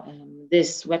via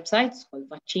this website. It's called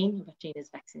Vaccine. Vaccine is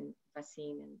vaccine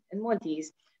in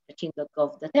Maltese.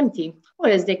 vaccine.gov.mt, or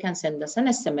as they can send us an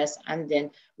SMS, and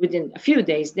then within a few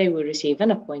days, they will receive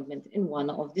an appointment in one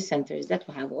of the centers that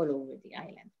we have all over the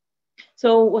island.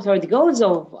 So what are the goals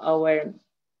of our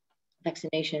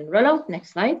vaccination rollout? Next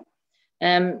slide.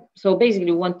 So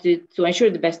basically we wanted to ensure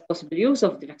the best possible use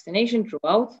of the vaccination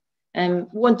throughout.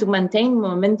 We want to maintain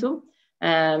momentum,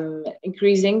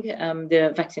 increasing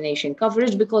the vaccination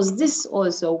coverage, because this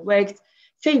also worked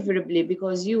favorably,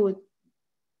 because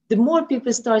the more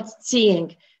people start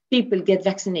seeing people get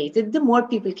vaccinated, the more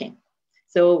people came.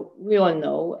 So we all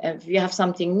know if you have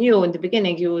something new in the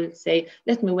beginning, you will say,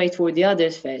 let me wait for the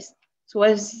others first. So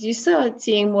as you start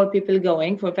seeing more people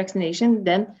going for vaccination,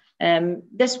 then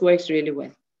this works really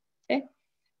well. Okay?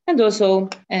 And also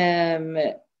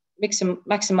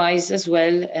maximize as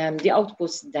well the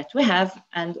outputs that we have,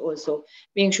 and also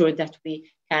being sure that we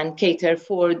can cater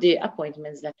for the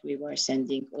appointments that we were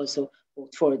sending also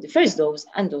both for the first dose,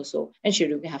 and also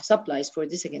ensuring we have supplies for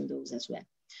the second dose as well.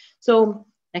 So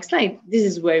next slide. This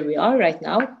is where we are right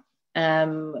now.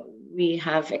 We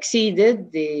have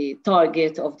exceeded the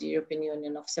target of the European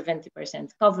Union of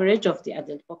 70% coverage of the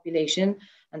adult population.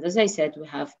 And as I said, we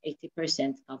have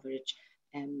 80% coverage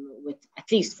with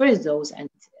at least first dose, and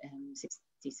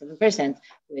 67%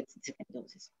 with second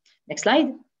doses. Next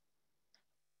slide.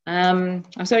 I'm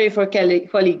sorry for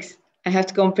colleagues. I have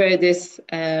to compare this,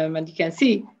 and you can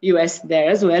see US there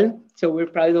as well. So we're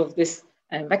proud of this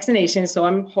vaccination. So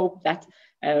I hope that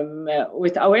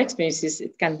with our experiences,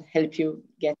 it can help you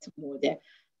get more there.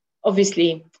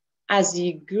 Obviously, as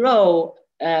you grow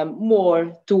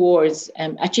more towards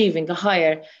achieving a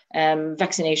higher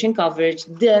vaccination coverage,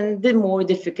 then the more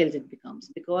difficult it becomes,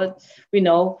 because we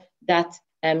know that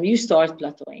you start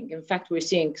plateauing. In fact, we're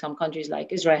seeing some countries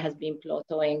like Israel has been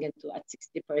plateauing into at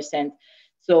 60%.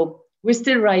 So we're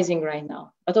still rising right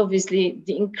now, but obviously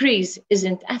the increase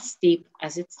isn't as steep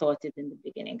as it started in the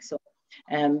beginning. So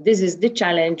this is the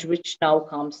challenge which now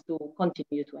comes to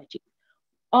continue to achieve.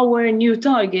 Our new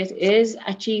target is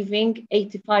achieving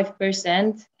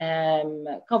 85%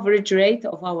 coverage rate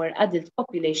of our adult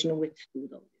population with 2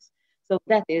 doses. So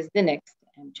that is the next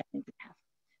challenge we have.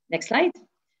 Next slide.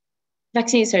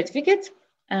 Vaccine certificate.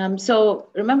 So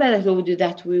remember I told you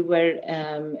that we were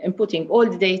inputting all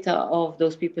the data of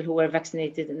those people who were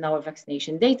vaccinated in our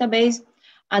vaccination database.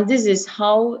 And this is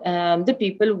how the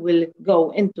people will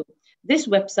go into this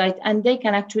website and they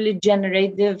can actually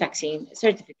generate the vaccine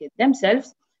certificate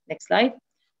themselves. Next slide.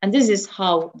 And this is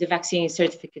how the vaccine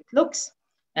certificate looks.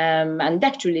 And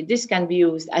actually, this can be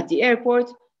used at the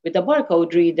airport with a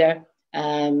barcode reader.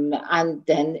 And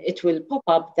then it will pop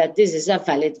up that this is a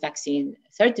valid vaccine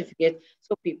certificate.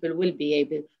 So people will be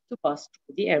able to pass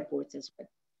through the airports as well.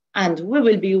 And we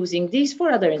will be using these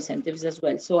for other incentives as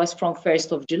well. So as from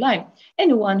 1st of July,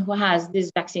 anyone who has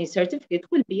this vaccine certificate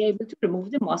will be able to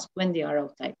remove the mask when they are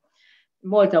outside. In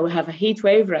Malta, we have a heat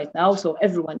wave right now, so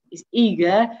everyone is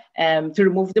eager to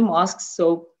remove the masks.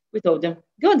 So we told them,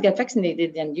 go and get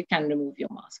vaccinated and you can remove your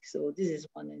mask. So this is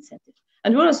one incentive.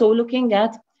 And we're also looking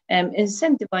at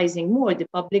incentivizing more the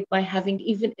public by having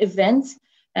even events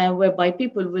whereby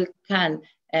people can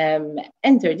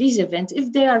enter these events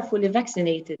if they are fully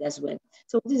vaccinated as well.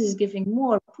 So this is giving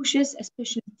more pushes,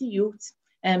 especially to youths,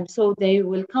 so they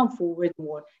will come forward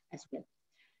more as well.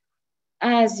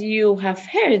 As you have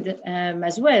heard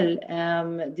as well,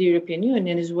 the European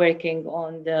Union is working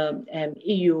on the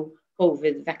EU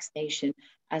COVID vaccination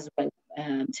as well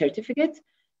certificate,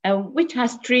 which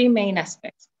has three main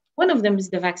aspects. One of them is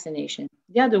the vaccination.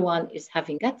 The other one is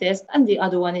having a test, and the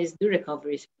other one is the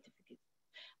recovery certificate.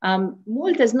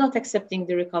 Malta is not accepting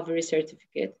the recovery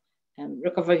certificate.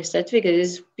 Recovery certificate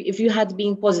is if you had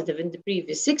been positive in the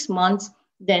previous 6 months,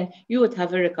 then you would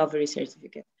have a recovery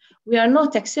certificate. We are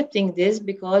not accepting this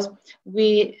because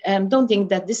we don't think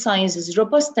that the science is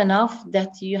robust enough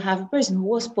that you have a person who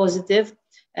was positive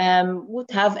would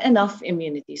have enough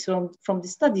immunity. So from the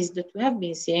studies that we have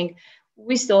been seeing,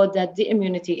 we saw that the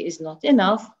immunity is not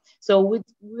enough. So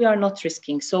we are not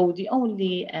risking. So the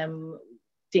only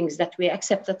things that we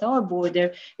accept at our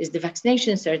border is the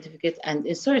vaccination certificate and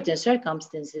in certain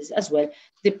circumstances as well,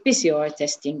 the PCR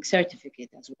testing certificate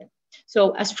as well.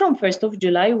 So as from 1st of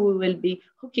July, we will be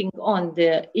hooking on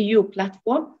the EU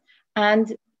platform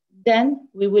and then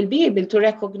we will be able to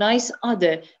recognize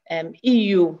other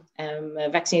EU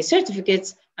vaccine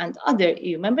certificates and other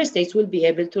EU member states will be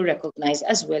able to recognize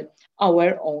as well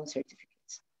our own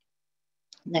certificates.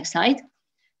 Next slide.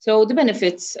 So the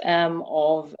benefits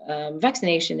of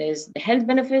vaccination is the health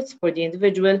benefits for the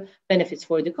individual, benefits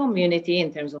for the community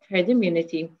in terms of herd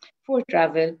immunity, for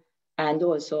travel, and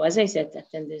also, as I said,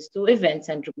 attendance to events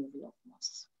and removal of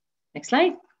masks. Next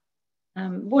slide.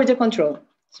 Border control.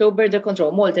 So border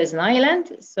control, Malta is an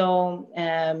island. So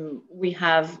we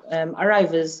have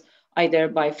arrivals either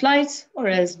by flights or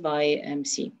else by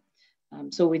sea.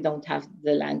 So we don't have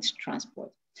the land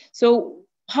transport. So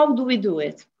how do we do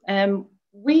it?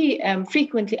 We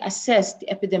frequently assess the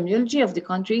epidemiology of the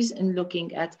countries in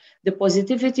looking at the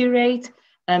positivity rate,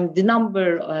 the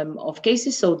number of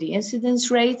cases, so the incidence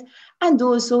rate, and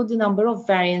also the number of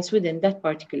variants within that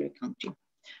particular country.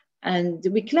 And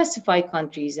we classify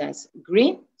countries as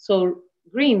green. So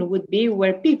green would be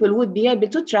where people would be able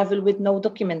to travel with no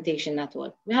documentation at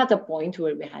all. We had a point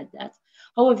where we had that.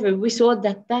 However, we saw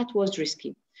that that was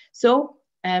risky. So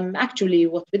actually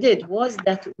what we did was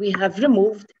that we have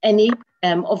removed any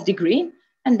of the green,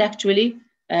 and actually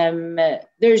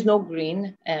there's no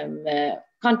green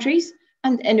countries,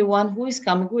 and anyone who is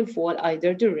coming will fall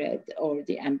either the red or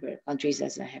the amber countries,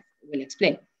 as I will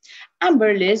explain.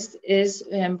 Amber list is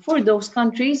for those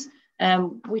countries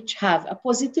which have a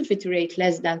positivity rate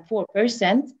less than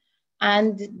 4%,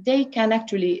 and they can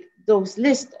actually, those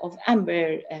list of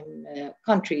amber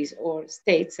countries or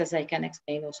states, as I can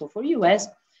explain also for US,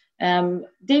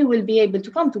 they will be able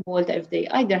to come to Malta if they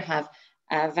either have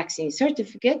a vaccine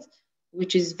certificate,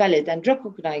 which is valid and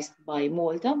recognized by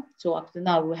Malta. So up to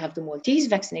now, we have the Maltese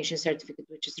vaccination certificate,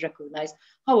 which is recognized.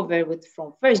 However,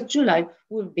 from 1st July,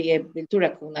 we'll be able to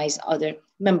recognize other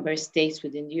member states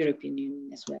within the European Union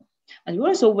as well. And we're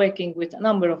also working with a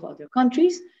number of other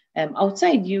countries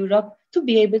outside Europe to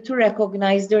be able to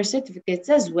recognize their certificates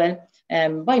as well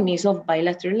by means of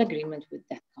bilateral agreement with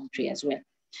that country as well.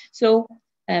 So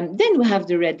then we have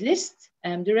the red list.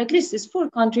 The red list is for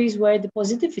countries where the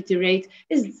positivity rate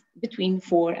is between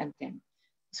 4 and 10.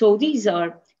 So these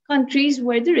are countries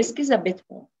where the risk is a bit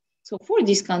more. So for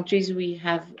these countries, we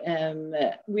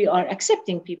are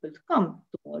accepting people to come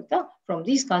to Malta from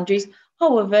these countries.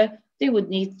 However, they would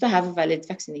need to have a valid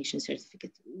vaccination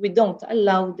certificate. We don't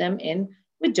allow them in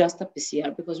with just a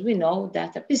PCR because we know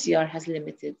that a PCR has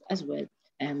limited as well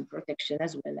protection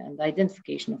as well and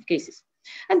identification of cases.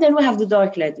 And then we have the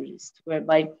dark red list,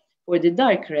 whereby for the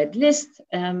dark red list,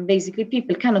 basically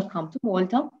people cannot come to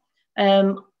Malta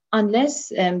unless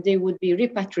there would be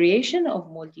repatriation of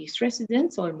Maltese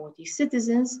residents or Maltese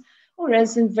citizens, or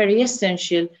else in very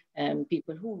essential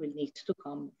people who will need to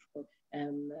come for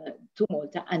to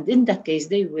Malta. And in that case,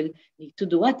 they will need to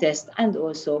do a test and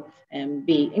also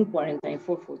be in quarantine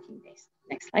for 14 days.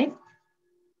 Next slide.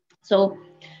 So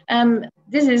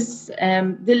this is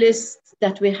the list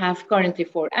that we have currently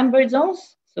for amber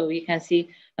zones. So you can see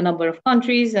a number of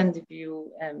countries, and if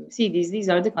you see these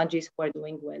are the countries who are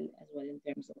doing well as well in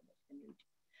terms of immunity.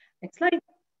 Next slide.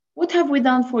 What have we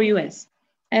done for US?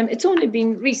 It's only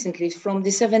been recently, from the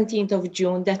 17th of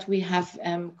June, that we have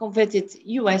converted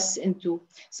US into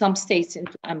some states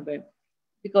into amber,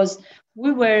 because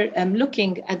we were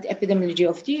looking at the epidemiology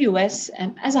of the US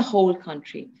as a whole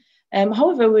country.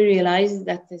 However, we realized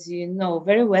that, as you know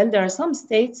very well, there are some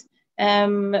states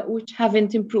which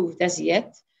haven't improved as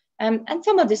yet, and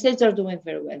some of the states are doing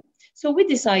very well. So we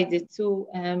decided to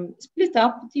split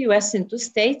up the US into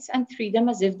states and treat them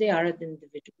as if they are an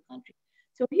individual country.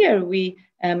 So here we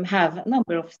have a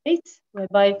number of states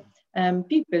whereby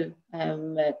people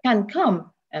can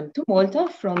come to Malta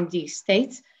from these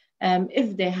states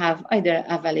if they have either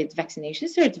a valid vaccination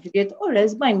certificate or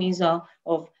else by means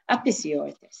of a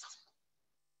PCR test.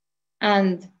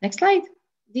 And next slide.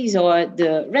 These are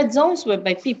the red zones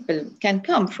whereby people can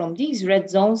come from these red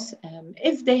zones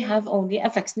if they have only a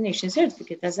vaccination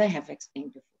certificate, as I have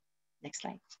explained before. Next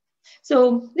slide.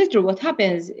 So literally what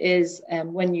happens is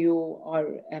when you are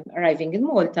arriving in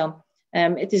Malta,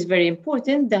 it is very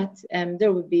important that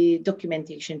there will be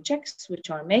documentation checks which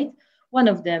are made. One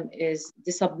of them is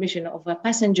the submission of a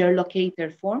passenger locator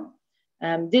form.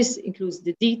 This includes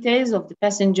the details of the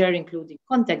passenger, including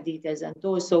contact details and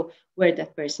also where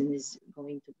that person is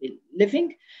going to be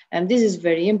living. And this is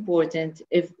very important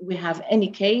if we have any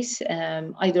case,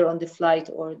 either on the flight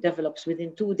or develops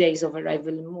within 2 days of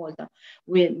arrival in Malta,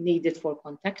 we need it for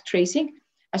contact tracing.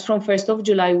 As from 1st of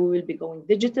July, we will be going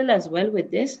digital as well with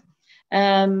this.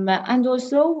 And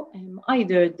also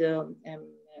either the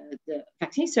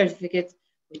vaccine certificate,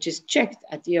 which is checked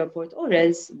at the airport, or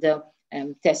else the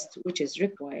test, which is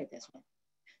required as well.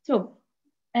 So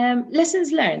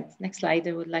lessons learned. Next slide,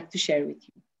 I would like to share with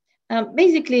you.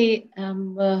 Basically,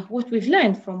 what we've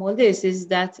learned from all this is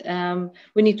that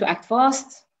we need to act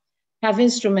fast, have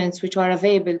instruments which are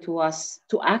available to us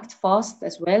to act fast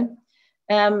as well.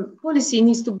 Policy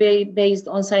needs to be based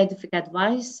on scientific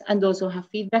advice and also have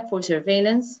feedback for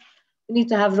surveillance. We need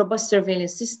to have robust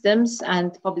surveillance systems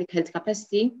and public health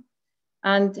capacity,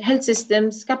 and health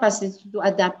systems capacity to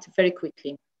adapt very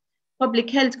quickly. Public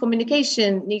health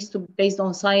communication needs to be based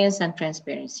on science and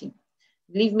transparency.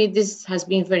 Believe me, this has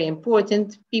been very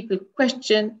important. People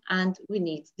question, and we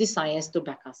need the science to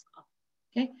back us up.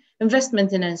 Okay?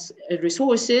 Investment in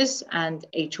resources and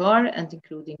HR, and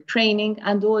including training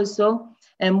and also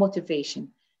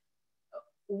motivation.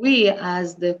 We,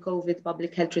 as the COVID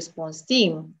public health response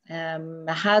team,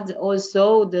 had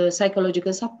also the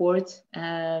psychological support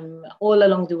all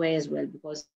along the way as well,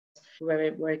 because we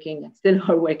were working, still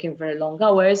are working very long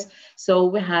hours. So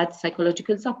we had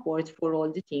psychological support for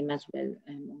all the team as well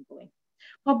ongoing.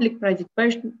 Public-private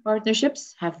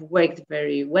partnerships have worked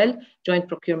very well. Joint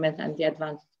procurement and the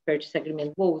advanced purchase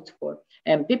agreement, both for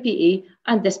PPE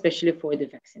and especially for the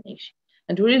vaccination.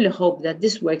 And we really hope that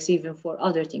this works even for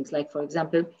other things, like, for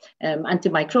example,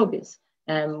 antimicrobials,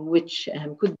 which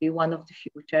could be one of the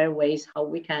future ways how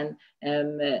we can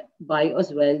buy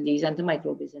as well these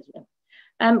antimicrobials as well.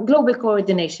 Global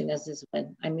coordination as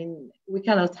well. I mean, we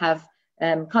cannot have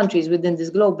countries within this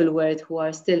global world who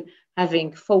are still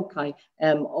having foci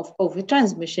of COVID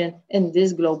transmission in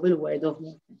this global world of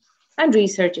movement. And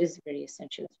research is very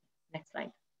essential. Next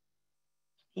slide.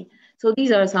 Okay. So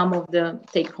these are some of the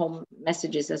take-home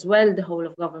messages as well. The whole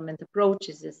of government approach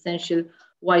is essential.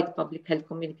 Wide public health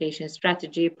communication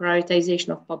strategy, prioritization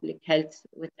of public health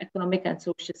with economic and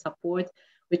social support,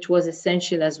 which was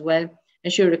essential as well.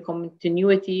 Ensure a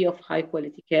continuity of high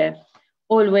quality care.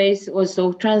 Always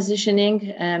also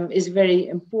transitioning is very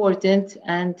important,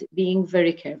 and being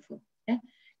very careful. Okay?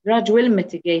 Gradual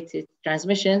mitigated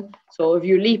transmission. So if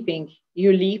you're leaping,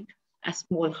 you leap a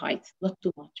small height, not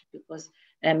too much, because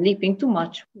leaping too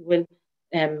much will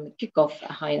kick off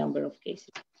a high number of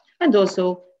cases. And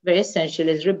also very essential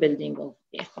is rebuilding of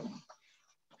the economy.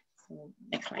 So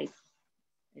next slide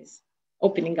is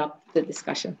opening up the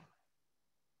discussion.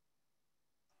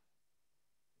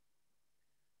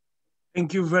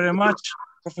 Thank you very much,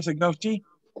 Professor Gauci,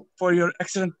 for your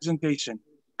excellent presentation.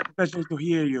 Pleasure to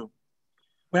hear you.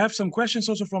 We have some questions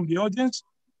also from the audience.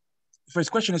 The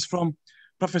first question is from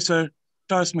Professor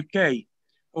Charles McKay,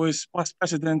 who is past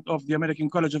president of the American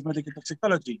College of Medical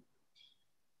Toxicology.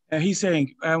 He's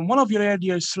saying, one of your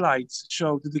earlier slides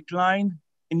showed the decline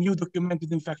in new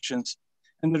documented infections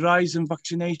and the rise in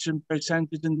vaccination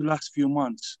percentage in the last few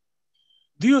months.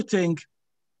 Do you think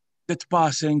that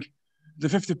passing the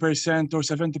 50% or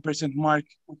 70% mark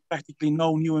with practically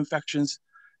no new infections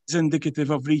is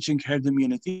indicative of reaching herd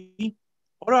immunity?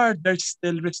 Or are there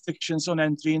still restrictions on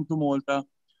entry into Malta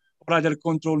or other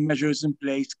control measures in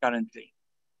place currently?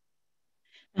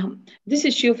 This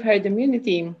issue of herd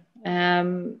immunity,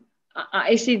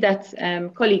 I see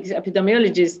that colleagues,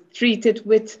 epidemiologists, treat it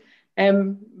with,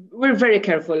 we're very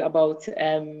careful about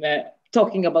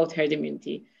talking about herd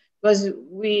immunity, because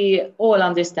we all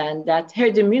understand that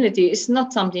herd immunity is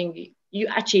not something you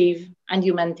achieve and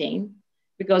you maintain,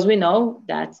 because we know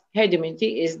that herd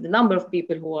immunity is the number of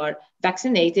people who are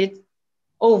vaccinated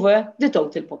over the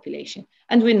total population.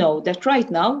 And we know that right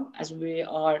now, as we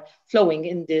are flowing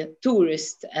in the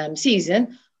tourist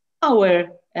season,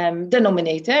 our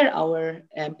denominator, our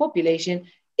population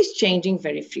is changing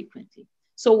very frequently.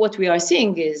 So what we are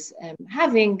seeing is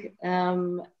having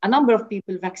a number of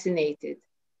people vaccinated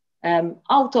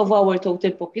out of our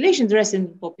total population, the rest of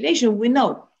the population, we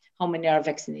know how many are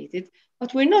vaccinated,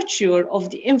 but we're not sure of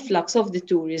the influx of the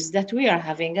tourists that we are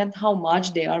having and how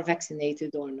much they are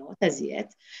vaccinated or not as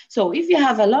yet. So if you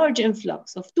have a large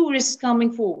influx of tourists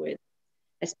coming forward,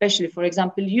 especially, for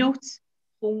example, youth,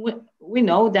 who we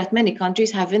know that many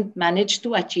countries haven't managed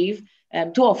to achieve,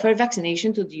 to offer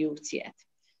vaccination to the youths yet.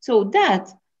 So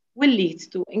that will lead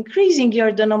to increasing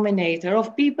your denominator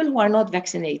of people who are not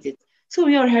vaccinated. So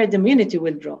your herd immunity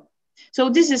will drop. So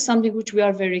this is something which we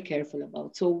are very careful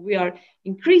about. So we are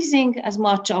increasing as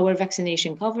much our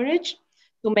vaccination coverage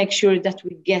to make sure that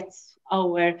we get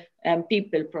our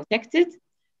people protected,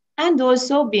 and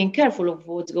also being careful of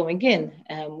what's going in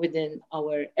within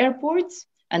our airports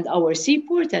and our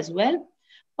seaport as well,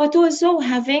 but also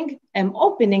having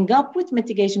opening up with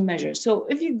mitigation measures. So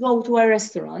if you go to a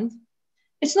restaurant,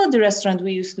 it's not the restaurant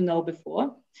we used to know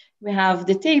before. We have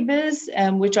the tables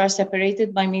which are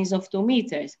separated by means of 2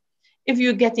 meters. If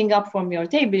you're getting up from your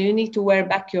table, you need to wear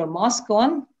back your mask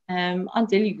on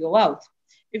until you go out.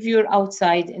 If you're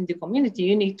outside in the community,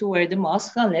 you need to wear the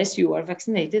mask unless you are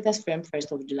vaccinated as from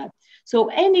 1st of July. So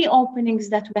any openings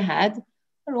that we had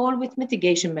are all with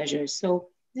mitigation measures. So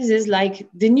this is like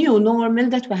the new normal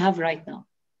that we have right now.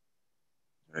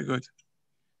 Very good.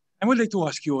 I would like to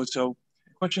ask you also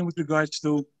a question with regards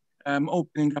to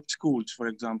opening up schools, for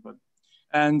example,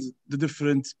 and the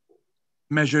different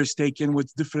measures taken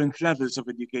with different levels of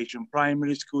education,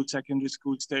 primary schools, secondary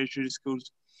schools, tertiary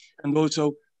schools, and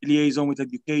also liaison with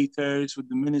educators, with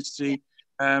the ministry,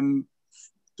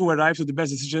 to arrive to the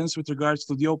best decisions with regards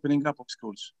to the opening up of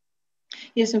schools.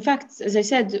 Yes, in fact, as I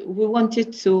said, we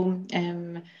wanted to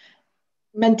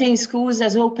maintain schools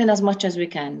as open as much as we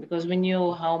can, because we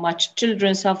knew how much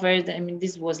children suffered. I mean,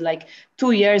 this was like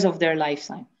 2 years of their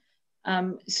lifetime.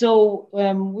 So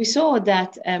we saw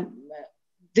that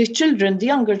the children, the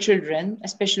younger children,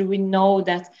 especially, we know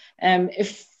that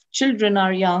if children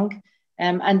are young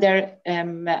and they're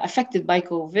affected by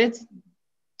COVID,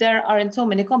 there aren't so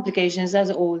many complications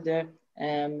as older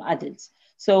adults.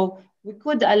 So we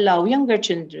could allow younger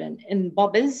children in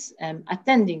bubbles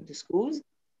attending to schools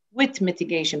with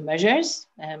mitigation measures,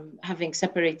 having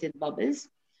separated bubbles,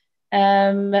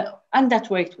 and that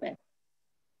worked well.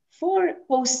 For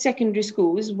post-secondary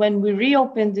schools, when we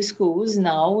reopened the schools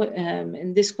now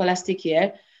in this scholastic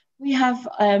year, we have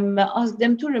asked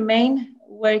them to remain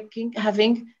working,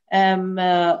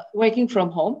 working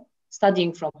from home,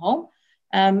 studying from home,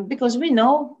 because we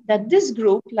know that this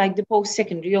group, like the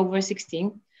post-secondary over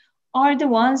 16, are the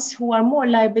ones who are more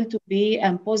liable to be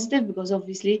positive, because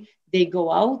obviously they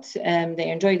go out and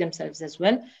they enjoy themselves as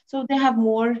well. So they have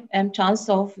more chance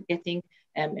of getting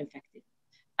infected.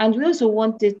 And we also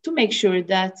wanted to make sure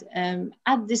that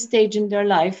at this stage in their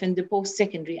life, in the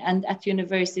post-secondary and at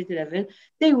university level,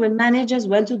 they will manage as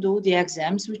well to do the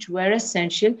exams, which were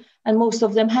essential, and most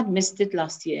of them had missed it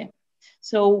last year.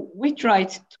 So we tried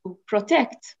to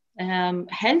protect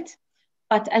health,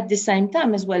 but at the same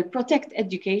time as well, protect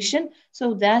education,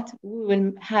 so that we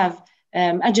will have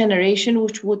a generation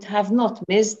which would have not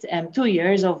missed 2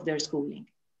 years of their schooling.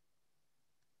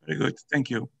 Very good, thank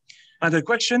you. Another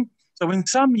question. So in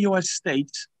some US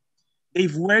states,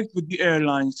 they've worked with the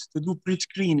airlines to do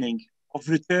pre-screening of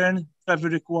return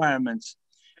travel requirements,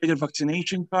 either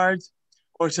vaccination cards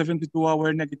or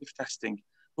 72-hour negative testing,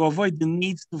 to avoid the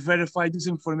need to verify this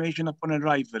information upon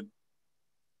arrival.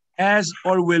 Has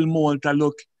or will Malta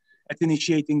look at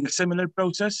initiating a similar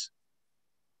process?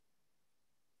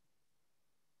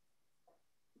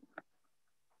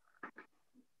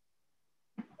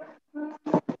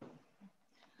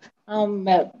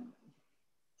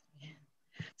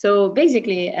 So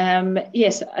basically,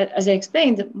 yes, as I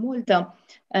explained, Malta,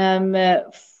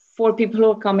 for people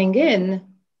who are coming in,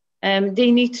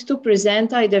 they need to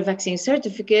present either vaccine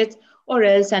certificate or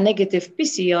else a negative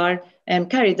PCR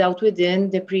carried out within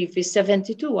the previous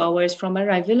 72 hours from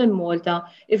arrival in Malta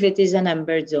if it is an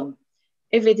amber zone.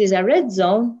 If it is a red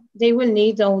zone,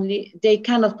 they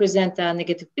cannot present a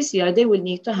negative PCR, they will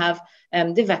need to have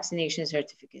the vaccination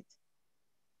certificate.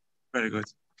 Very good.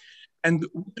 And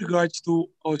with regards to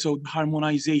also the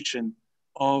harmonization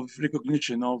of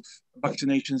recognition of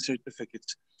vaccination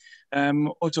certificates,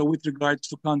 also with regards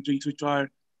to countries which are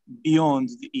beyond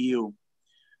the EU,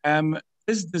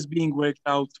 is this being worked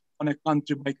out on a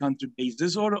country-by-country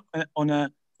basis or on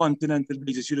a continental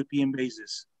basis, European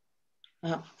basis?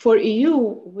 For EU,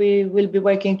 we will be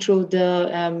working through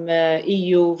the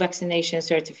EU vaccination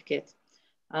certificate.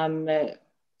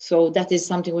 So that is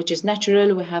something which is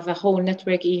natural. We have a whole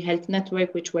network, e-health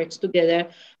network, which works together,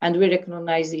 and we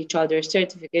recognize each other's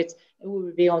certificates, and we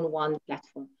will be on one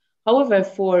platform. However,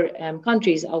 for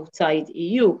countries outside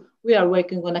EU, we are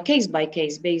working on a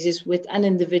case-by-case basis with an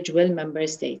individual member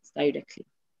state directly.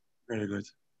 Very good.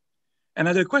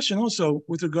 Another question also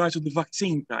with regard to the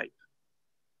vaccine type.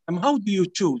 How do you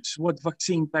choose what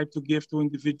vaccine type to give to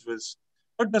individuals?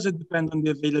 Or does it depend on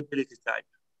the availability type?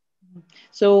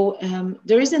 So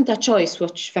there isn't a choice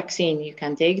which vaccine you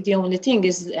can take. The only thing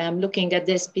is looking at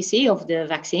the SPC of the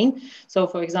vaccine. So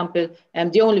for example,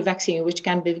 the only vaccine which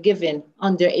can be given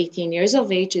under 18 years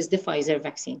of age is the Pfizer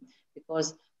vaccine,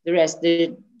 because the rest,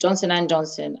 the Johnson &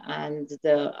 Johnson and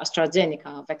the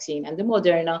AstraZeneca vaccine and the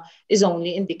Moderna is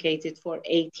only indicated for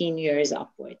 18 years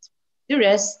upwards. The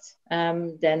rest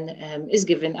then is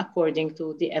given according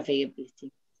to the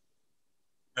availability.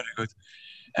 Very good.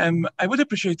 I would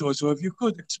appreciate also if you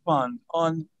could expand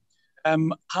on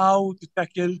how to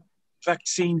tackle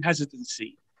vaccine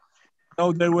hesitancy.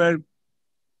 So there were,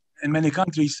 in many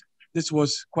countries, this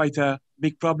was quite a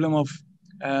big problem of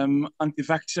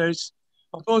anti-vaxxers.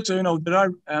 But also, there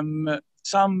are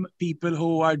some people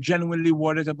who are genuinely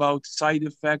worried about side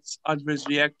effects, adverse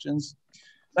reactions.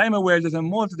 I'm aware that in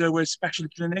Malta, there were special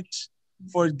clinics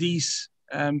for these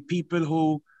people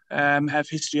who have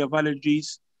history of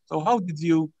allergies. So how did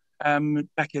you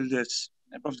tackle this,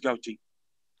 Prof. Gauci?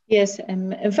 Yes,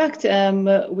 in fact,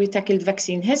 we tackled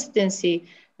vaccine hesitancy.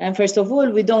 And first of all,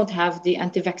 we don't have the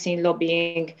anti-vaccine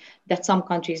lobbying that some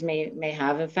countries may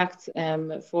have. In fact,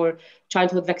 for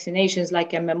childhood vaccinations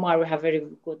like MMR, we have very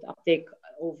good uptake,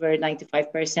 over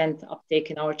 95%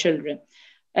 uptake in our children.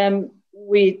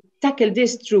 We tackled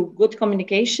this through good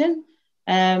communication.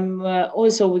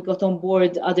 Also, we got on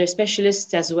board other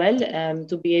specialists as well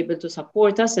to be able to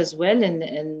support us as well in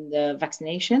the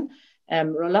vaccination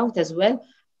rollout as well.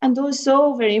 And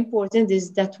also very important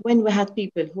is that when we had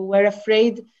people who were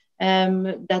afraid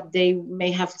that they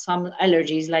may have some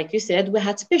allergies, like you said, we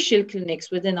had special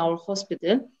clinics within our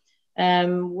hospital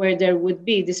where there would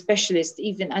be the specialist,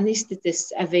 even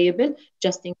anesthetists available,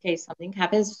 just in case something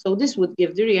happens. So this would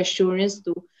give the reassurance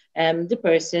to the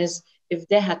persons if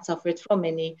they had suffered from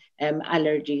any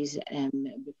allergies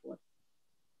before.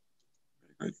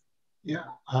 Yeah,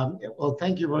 well,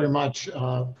 thank you very much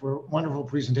for a wonderful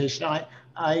presentation.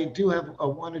 I do have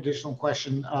one additional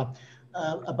question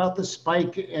about the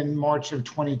spike in March of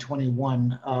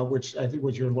 2021, which I think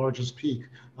was your largest peak.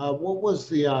 What was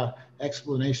the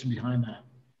explanation behind that?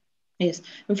 Yes,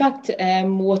 in fact,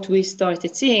 what we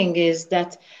started seeing is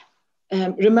that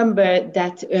remember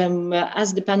that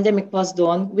as the pandemic passed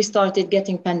on, we started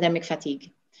getting pandemic fatigue.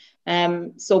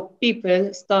 So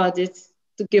people started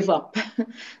to give up.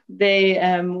 They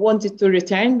wanted to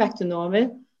return back to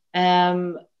normal.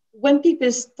 When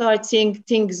people start seeing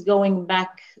things going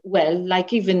back well,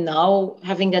 like even now,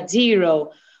 having a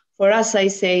zero, for us, I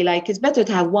say, like, it's better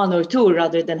to have 1 or 2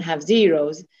 rather than have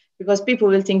zeros, because people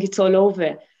will think it's all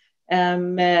over.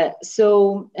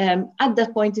 So at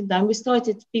that point in time, we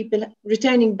started people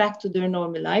returning back to their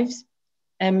normal lives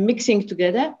and mixing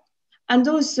together. And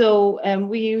also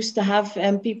we used to have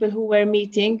people who were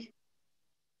meeting.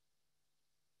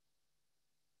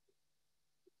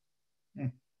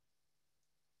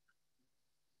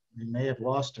 We may have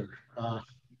lost her.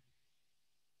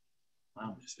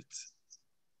 Wow. It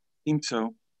seems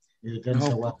so. You did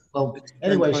so well. Well,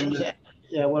 anyway,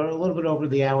 yeah, we're a little bit over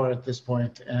the hour at this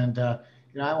point, and I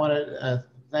want to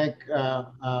thank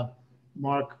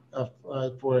Mark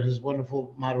for his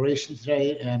wonderful moderation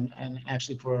today, and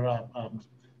actually for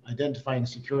identifying and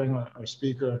securing our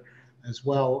speaker as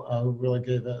well, who really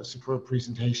gave a superb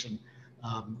presentation.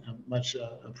 Much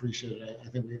appreciated. I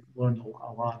think we learned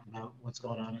a lot about what's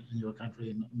going on in your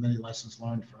country and many lessons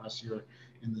learned for us here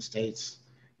in the States.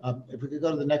 If we could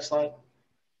go to the next slide.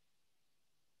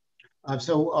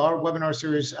 So our webinar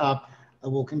series,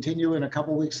 We'll continue in a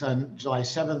couple weeks on July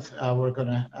 7th. We're going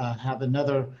to have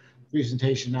another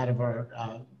presentation out of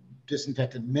our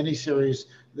disinfectant mini-series.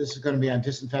 This is going to be on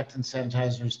disinfectants,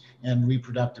 sanitizers, and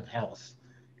reproductive health.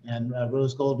 And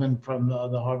Rose Goldman from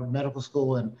the Harvard Medical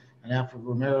School and Alfred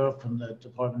Romero from the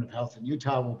Department of Health in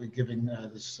Utah will be giving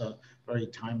this very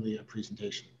timely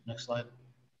presentation. Next slide.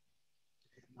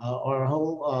 Our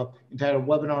whole entire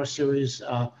webinar series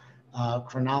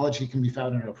chronology can be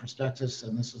found in our prospectus,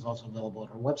 and this is also available on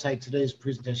our website. Today's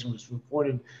presentation was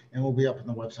recorded and will be up on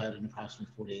the website in approximately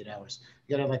 48 hours.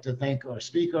 Again, I'd like to thank our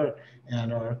speaker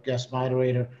and our guest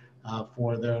moderator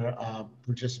for their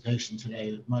participation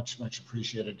today. Much, much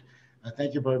appreciated.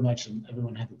 Thank you very much, and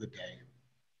everyone have a good day.